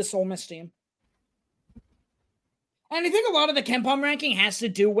love this Ole Miss team. And I think a lot of the KenPom ranking has to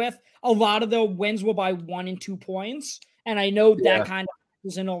do with a lot of the wins were by 1 and 2 points. And I know that kind of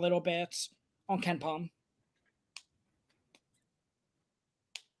is in a little bit on KenPom.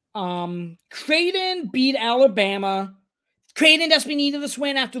 Creighton beat Alabama. Creighton desperately needed this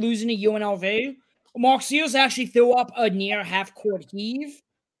win after losing to UNLV. Mark Sears actually threw up a near half-court heave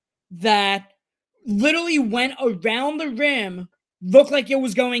that literally went around the rim, looked like it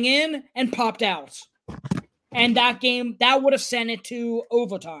was going in, and popped out. And that game, that would have sent it to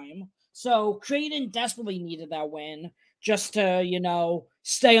overtime. So Creighton desperately needed that win just to,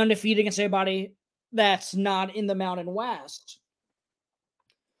 stay undefeated against everybody that's not in the Mountain West.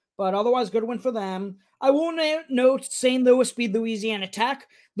 But otherwise, good win for them. I will note St. Louis beat Louisiana Tech.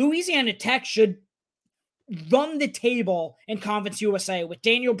 Louisiana Tech should run the table in Conference USA with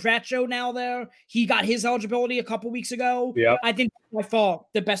Daniel Bradshaw now there. He got his eligibility a couple weeks ago. Yep. I think by far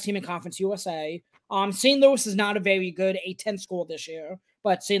the best team in Conference USA. St. Louis is not a very good A-10 school this year,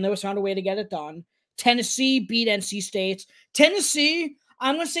 but St. Louis found a way to get it done. Tennessee beat NC State. Tennessee,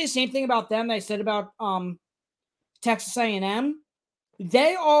 I'm going to say the same thing about them that I said about Texas A&M.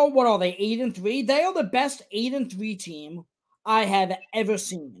 They are, what are they, 8-3? They are the best 8-3 team I have ever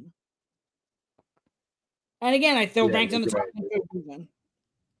seen. And again, I feel ranked in the top 10 division.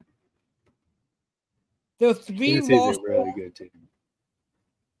 The 3 losses. A really good team.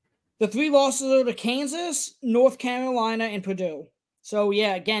 The 3 losses are to Kansas, North Carolina, and Purdue. So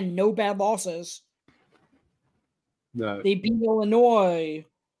yeah, again, no bad losses. No. They beat Illinois.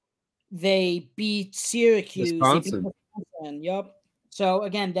 They beat Syracuse. Wisconsin. They beat Wisconsin. Yep. So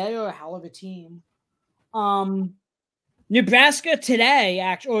again, they are a hell of a team. Nebraska today,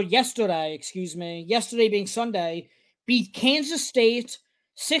 yesterday being Sunday, beat Kansas State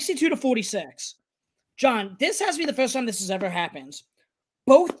 62-46. John, this has to be the first time this has ever happened.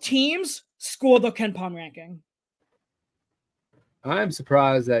 Both teams scored the KenPom ranking. I'm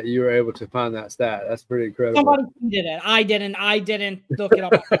surprised that you were able to find that stat. That's pretty incredible. Somebody did it. I didn't look it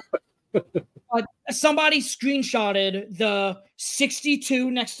up. Somebody screenshotted the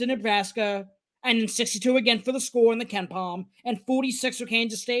 62 next to Nebraska, and then 62 again for the score in the KenPom, and 46 for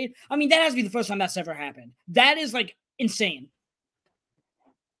Kansas State. I mean, that has to be the first time that's ever happened. That is, insane.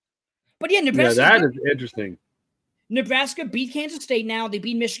 But yeah, Nebraska. Yeah, that is interesting. Nebraska beat Kansas State now. They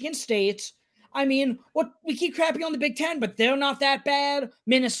beat Michigan State. I mean, we keep crapping on the Big Ten, but they're not that bad.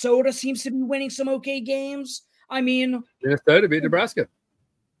 Minnesota seems to be winning some okay games. I mean, Minnesota beat Nebraska.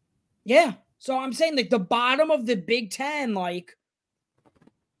 Yeah. So I'm saying the bottom of the Big Ten,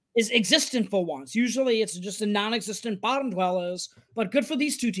 is existent for once. Usually it's just a non-existent bottom dwellers, but good for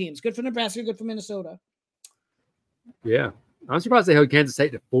these 2 teams. Good for Nebraska, good for Minnesota. Yeah. I'm surprised they held Kansas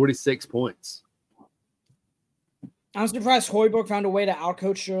State to 46 points. I'm surprised Hoiberg found a way to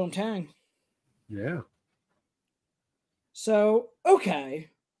outcoach Jerome Tang. Yeah. So, okay.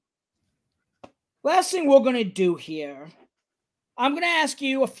 Last thing we're going to do here. I'm going to ask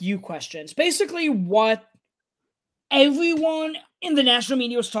you a few questions. Basically, what everyone in the national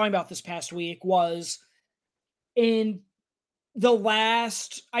media was talking about this past week was in the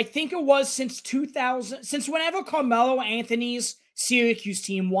last, I think it was since whenever Carmelo Anthony's Syracuse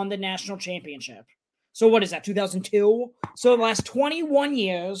team won the national championship. So what is that, 2002? So the last 21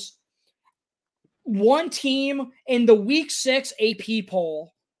 years, one team in the Week 6 AP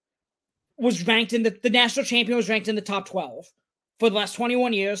poll was ranked in the national champion was ranked in the top 12. for the last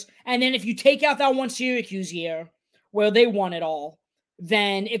 21 years. And then if you take out that one Syracuse year where they won it all,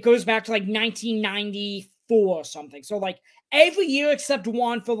 then it goes back to like 1994 or something. So like every year except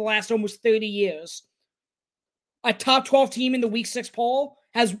one for the last almost 30 years, a top 12 team in the Week 6 poll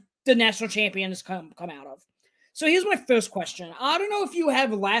has the national champion has come out of. So here's my first question. I don't know if you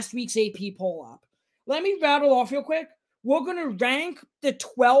have last week's AP poll up. Let me rattle off real quick. We're going to rank the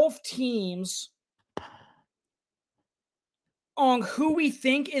 12 teams on who we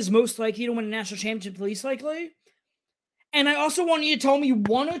think is most likely to win a national championship, least likely. And I also want you to tell me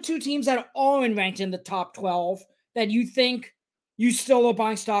one or two teams that aren't ranked in the top 12 that you think you still are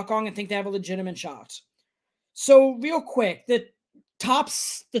buying stock on and think they have a legitimate shot. So real quick, the top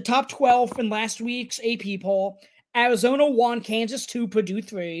 12 in last week's AP poll: Arizona 1, Kansas 2, Purdue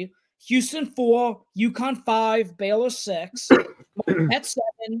 3, Houston 4, UConn 5, Baylor 6, Marquette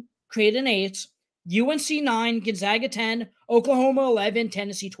 7, Creighton 8, UNC 9, Gonzaga 10, Oklahoma 11,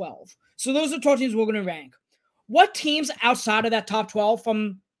 Tennessee 12. So those are 12 teams we're going to rank. What teams outside of that top 12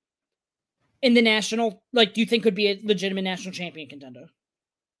 from in the national, like, do you think could be a legitimate national champion contender?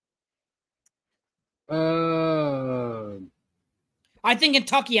 I think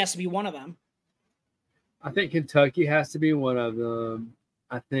Kentucky has to be one of them. I think Kentucky has to be one of them.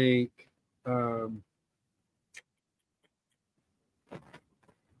 I think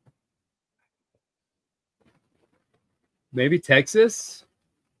maybe Texas.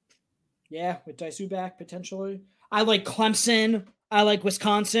 Yeah, with Daisu back potentially. I like Clemson. I like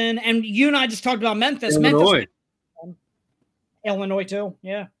Wisconsin. And you and I just talked about Memphis. Illinois. Illinois too.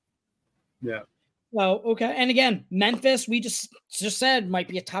 Yeah. Yeah. Well, okay. And again, Memphis, we just said, might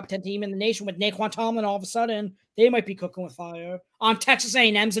be a top 10 team in the nation with Naquan Tomlin. All of a sudden, they might be cooking with fire. Texas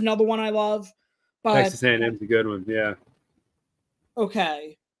A&M's another one I love. But Texas A&M's a good one. Yeah.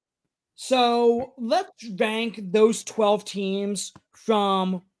 Okay. So let's rank those 12 teams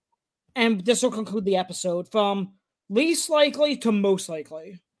from, and this will conclude the episode, from least likely to most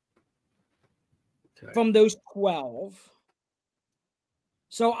likely. Okay. From those 12.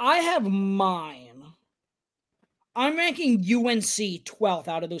 So I have mine. I'm ranking UNC 12th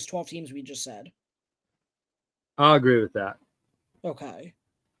out of those 12 teams we just said. I'll agree with that. Okay.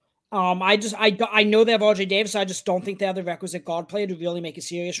 I know they have RJ Davis. I just don't think they have the requisite guard play to really make a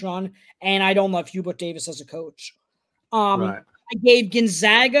serious run. And I don't love Hubert Davis as a coach. Right. I gave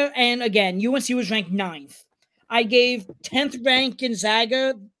Gonzaga, and again, UNC was ranked 9th. I gave 10th ranked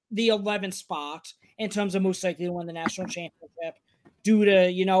Gonzaga the 11th spot in terms of most likely to win the national championship due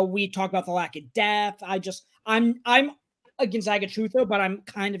to, we talked about the lack of depth. I'm a Gonzaga truther, but I'm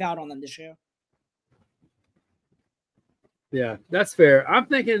kind of out on them this year. Yeah, that's fair. I'm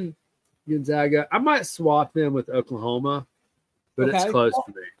thinking Gonzaga. I might swap them with Oklahoma, but it's close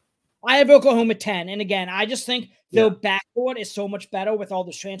to me. I have Oklahoma 10. And again, I just think their backcourt is so much better with all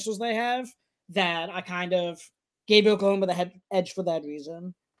the transfers they have that I kind of gave Oklahoma the edge for that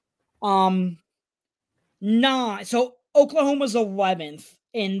reason. So Oklahoma's 11th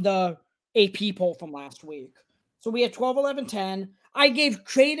in the AP poll from last week. So we had 12, 11, 10. I gave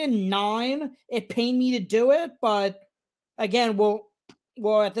Creighton 9. It pained me to do it, but again,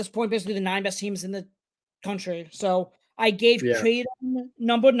 we're at this point basically the 9 best teams in the country. So I gave Creighton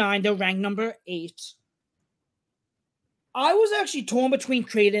number 9. They're ranked number 8. I was actually torn between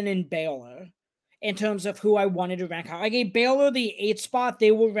Creighton and Baylor in terms of who I wanted to rank out. I gave Baylor the 8th spot.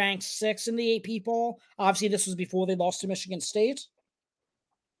 They were ranked 6th in the AP poll. Obviously, this was before they lost to Michigan State.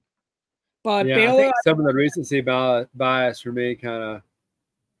 But Baylor, I think some of the recency bias for me kind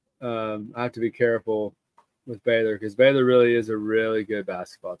of I have to be careful with Baylor because Baylor really is a really good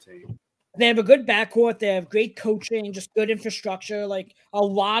basketball team. They have a good backcourt. They have great coaching, just good infrastructure. Like a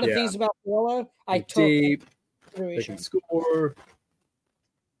lot of things about Baylor, I took deep. They can score.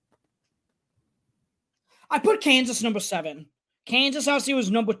 I put Kansas number 7. Kansas obviously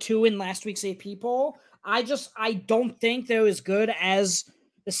was number 2 in last week's AP poll. I don't think they're as good as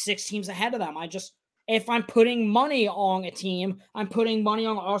the 6 teams ahead of them. If I'm putting money on a team, I'm putting money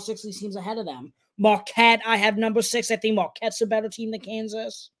on all 6 of these teams ahead of them. Marquette, I have number 6. I think Marquette's a better team than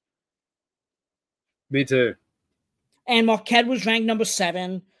Kansas. Me too. And Marquette was ranked number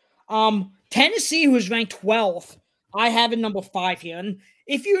 7. Tennessee, who was ranked 12th, I have it number 5 here. And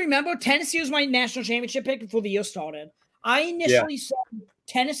if you remember, Tennessee was my national championship pick before the year started. I initially said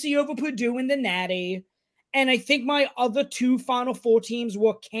Tennessee over Purdue in the Natty. And I think my other 2 Final Four teams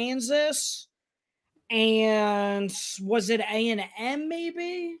were Kansas and was it A&M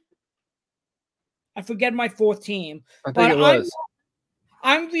maybe? I forget my 4th team. I think it was.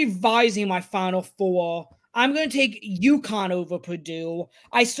 I'm revising my Final Four. I'm going to take UConn over Purdue.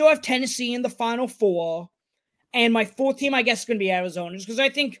 I still have Tennessee in the Final Four. And my fourth team, I guess, is going to be Arizona, just because I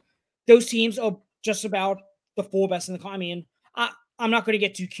think those teams are just about the 4 best in the country. I mean, I'm not going to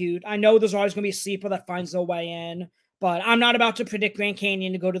get too cute. I know there's always going to be a sleeper that finds their way in, but I'm not about to predict Grand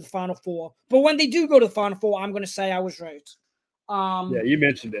Canyon to go to the Final Four. But when they do go to the Final Four, I'm going to say I was right. Yeah, you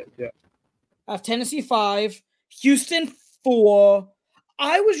mentioned it. Yeah. I have Tennessee 5, Houston 4.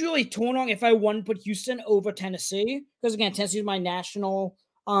 I was really torn on if I wanted to put Houston over Tennessee, because again, Tennessee is my national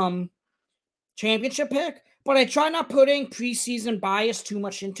championship pick, but I try not putting preseason bias too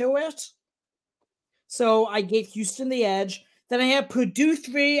much into it. So I gave Houston the edge. Then I have Purdue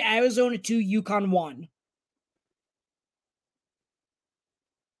 3, Arizona 2, UConn 1.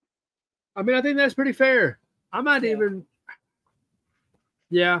 I mean, I think that's pretty fair. I might even,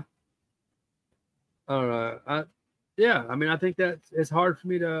 yeah. I don't know. I mean, I think that it's hard for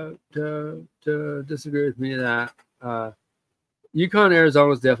me to disagree with me that. UConn,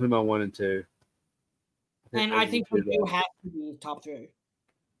 Arizona is definitely my 1 and 2. I think Purdue has to be top 3.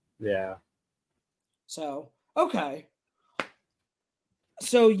 Yeah. So, okay.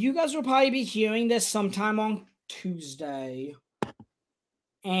 So you guys will probably be hearing this sometime on Tuesday.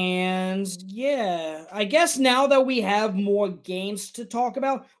 And yeah, I guess now that we have more games to talk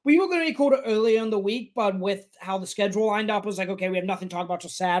about, we were going to record it earlier in the week, but with how the schedule lined up, it was like, okay, we have nothing to talk about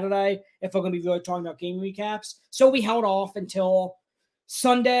till Saturday if we're going to be really talking about game recaps. So we held off until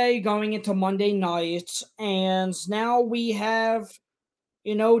Sunday going into Monday night. And now we have,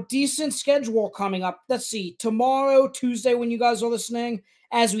 decent schedule coming up. Let's see, tomorrow, Tuesday, when you guys are listening,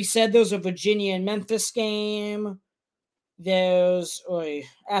 as we said, there's a Virginia and Memphis game.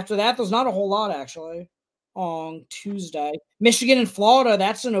 After that, there's not a whole lot actually on Tuesday. Michigan and Florida,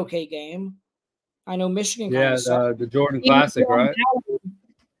 that's an okay game. I know Michigan kind of the Jordan Classic, right?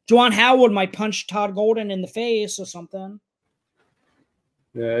 Juwan Howard might punch Todd Golden in the face or something.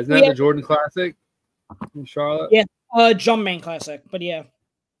 Yeah, isn't that the Jordan Classic in Charlotte? Yeah, Jumpman Classic, but yeah.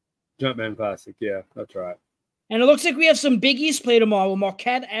 Jumpman Classic, yeah, that's right. And it looks like we have some Big East play tomorrow.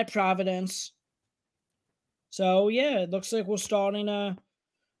 Marquette at Providence. So, yeah, it looks like we're starting to,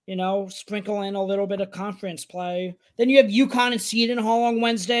 sprinkle in a little bit of conference play. Then you have UConn and Seton Hall on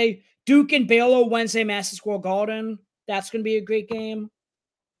Wednesday. Duke and Baylor Wednesday, Madison Square Garden. That's going to be a great game.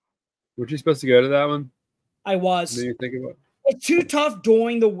 Were you supposed to go to that one? I was. What do you think about it? It's too tough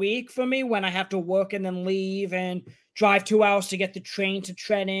during the week for me when I have to work and then leave and drive 2 hours to get the train to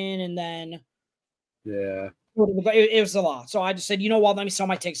Trenton and then it was a lot. So I just said, you know what, let me sell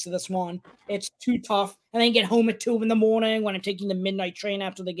my tickets to this one. It's too tough. And then get home at 2 a.m. when I'm taking the midnight train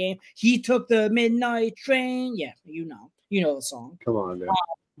after the game. He took the midnight train. Yeah, you know the song. Come on,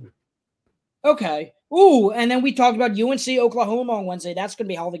 dude. Okay. Ooh, and then we talked about UNC Oklahoma on Wednesday. That's going to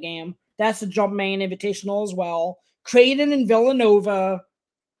be a hell of a game. That's the Jumpman Invitational as well. Creighton and Villanova.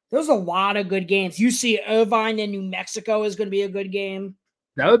 There's a lot of good games. UC Irvine and New Mexico is going to be a good game.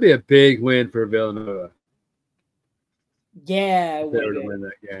 That would be a big win for Villanova. Yeah, if they were to win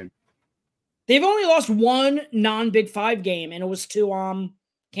that game. They've only lost one non-Big 5 game, and it was to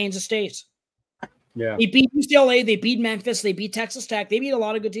Kansas State. Yeah. They beat UCLA, they beat Memphis, they beat Texas Tech. They beat a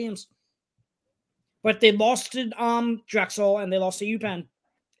lot of good teams. But they lost to Drexel, and they lost to UPenn.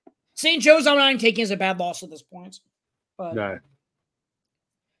 St. Joe's, I'm not even taking as a bad loss at this point. But, no.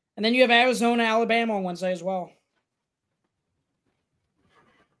 And then you have Arizona, Alabama on Wednesday as well.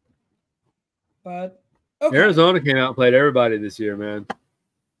 But okay. Arizona came out and played everybody this year, man.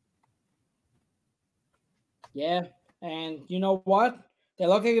 Yeah, and you know what? They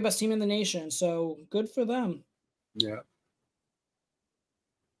look like the best team in the nation, so good for them. Yeah.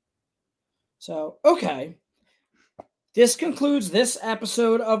 So, okay. This concludes this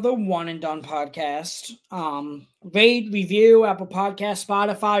episode of the One and Done podcast. Rate, review, Apple Podcast,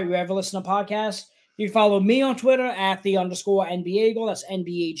 Spotify, wherever you listen to podcasts. You can follow me on Twitter at @the_NBAGel. That's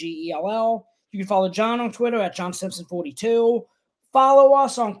NBAGELL. You can follow John on Twitter at JohnSimpson42. Follow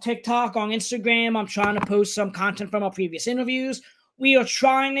us on TikTok, on Instagram. I'm trying to post some content from our previous interviews. We are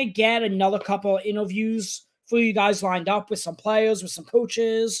trying to get another couple of interviews for you guys lined up with some players, with some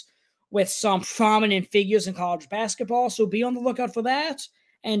coaches, with some prominent figures in college basketball. So be on the lookout for that.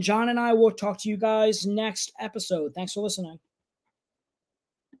 And John and I will talk to you guys next episode. Thanks for listening.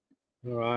 All right.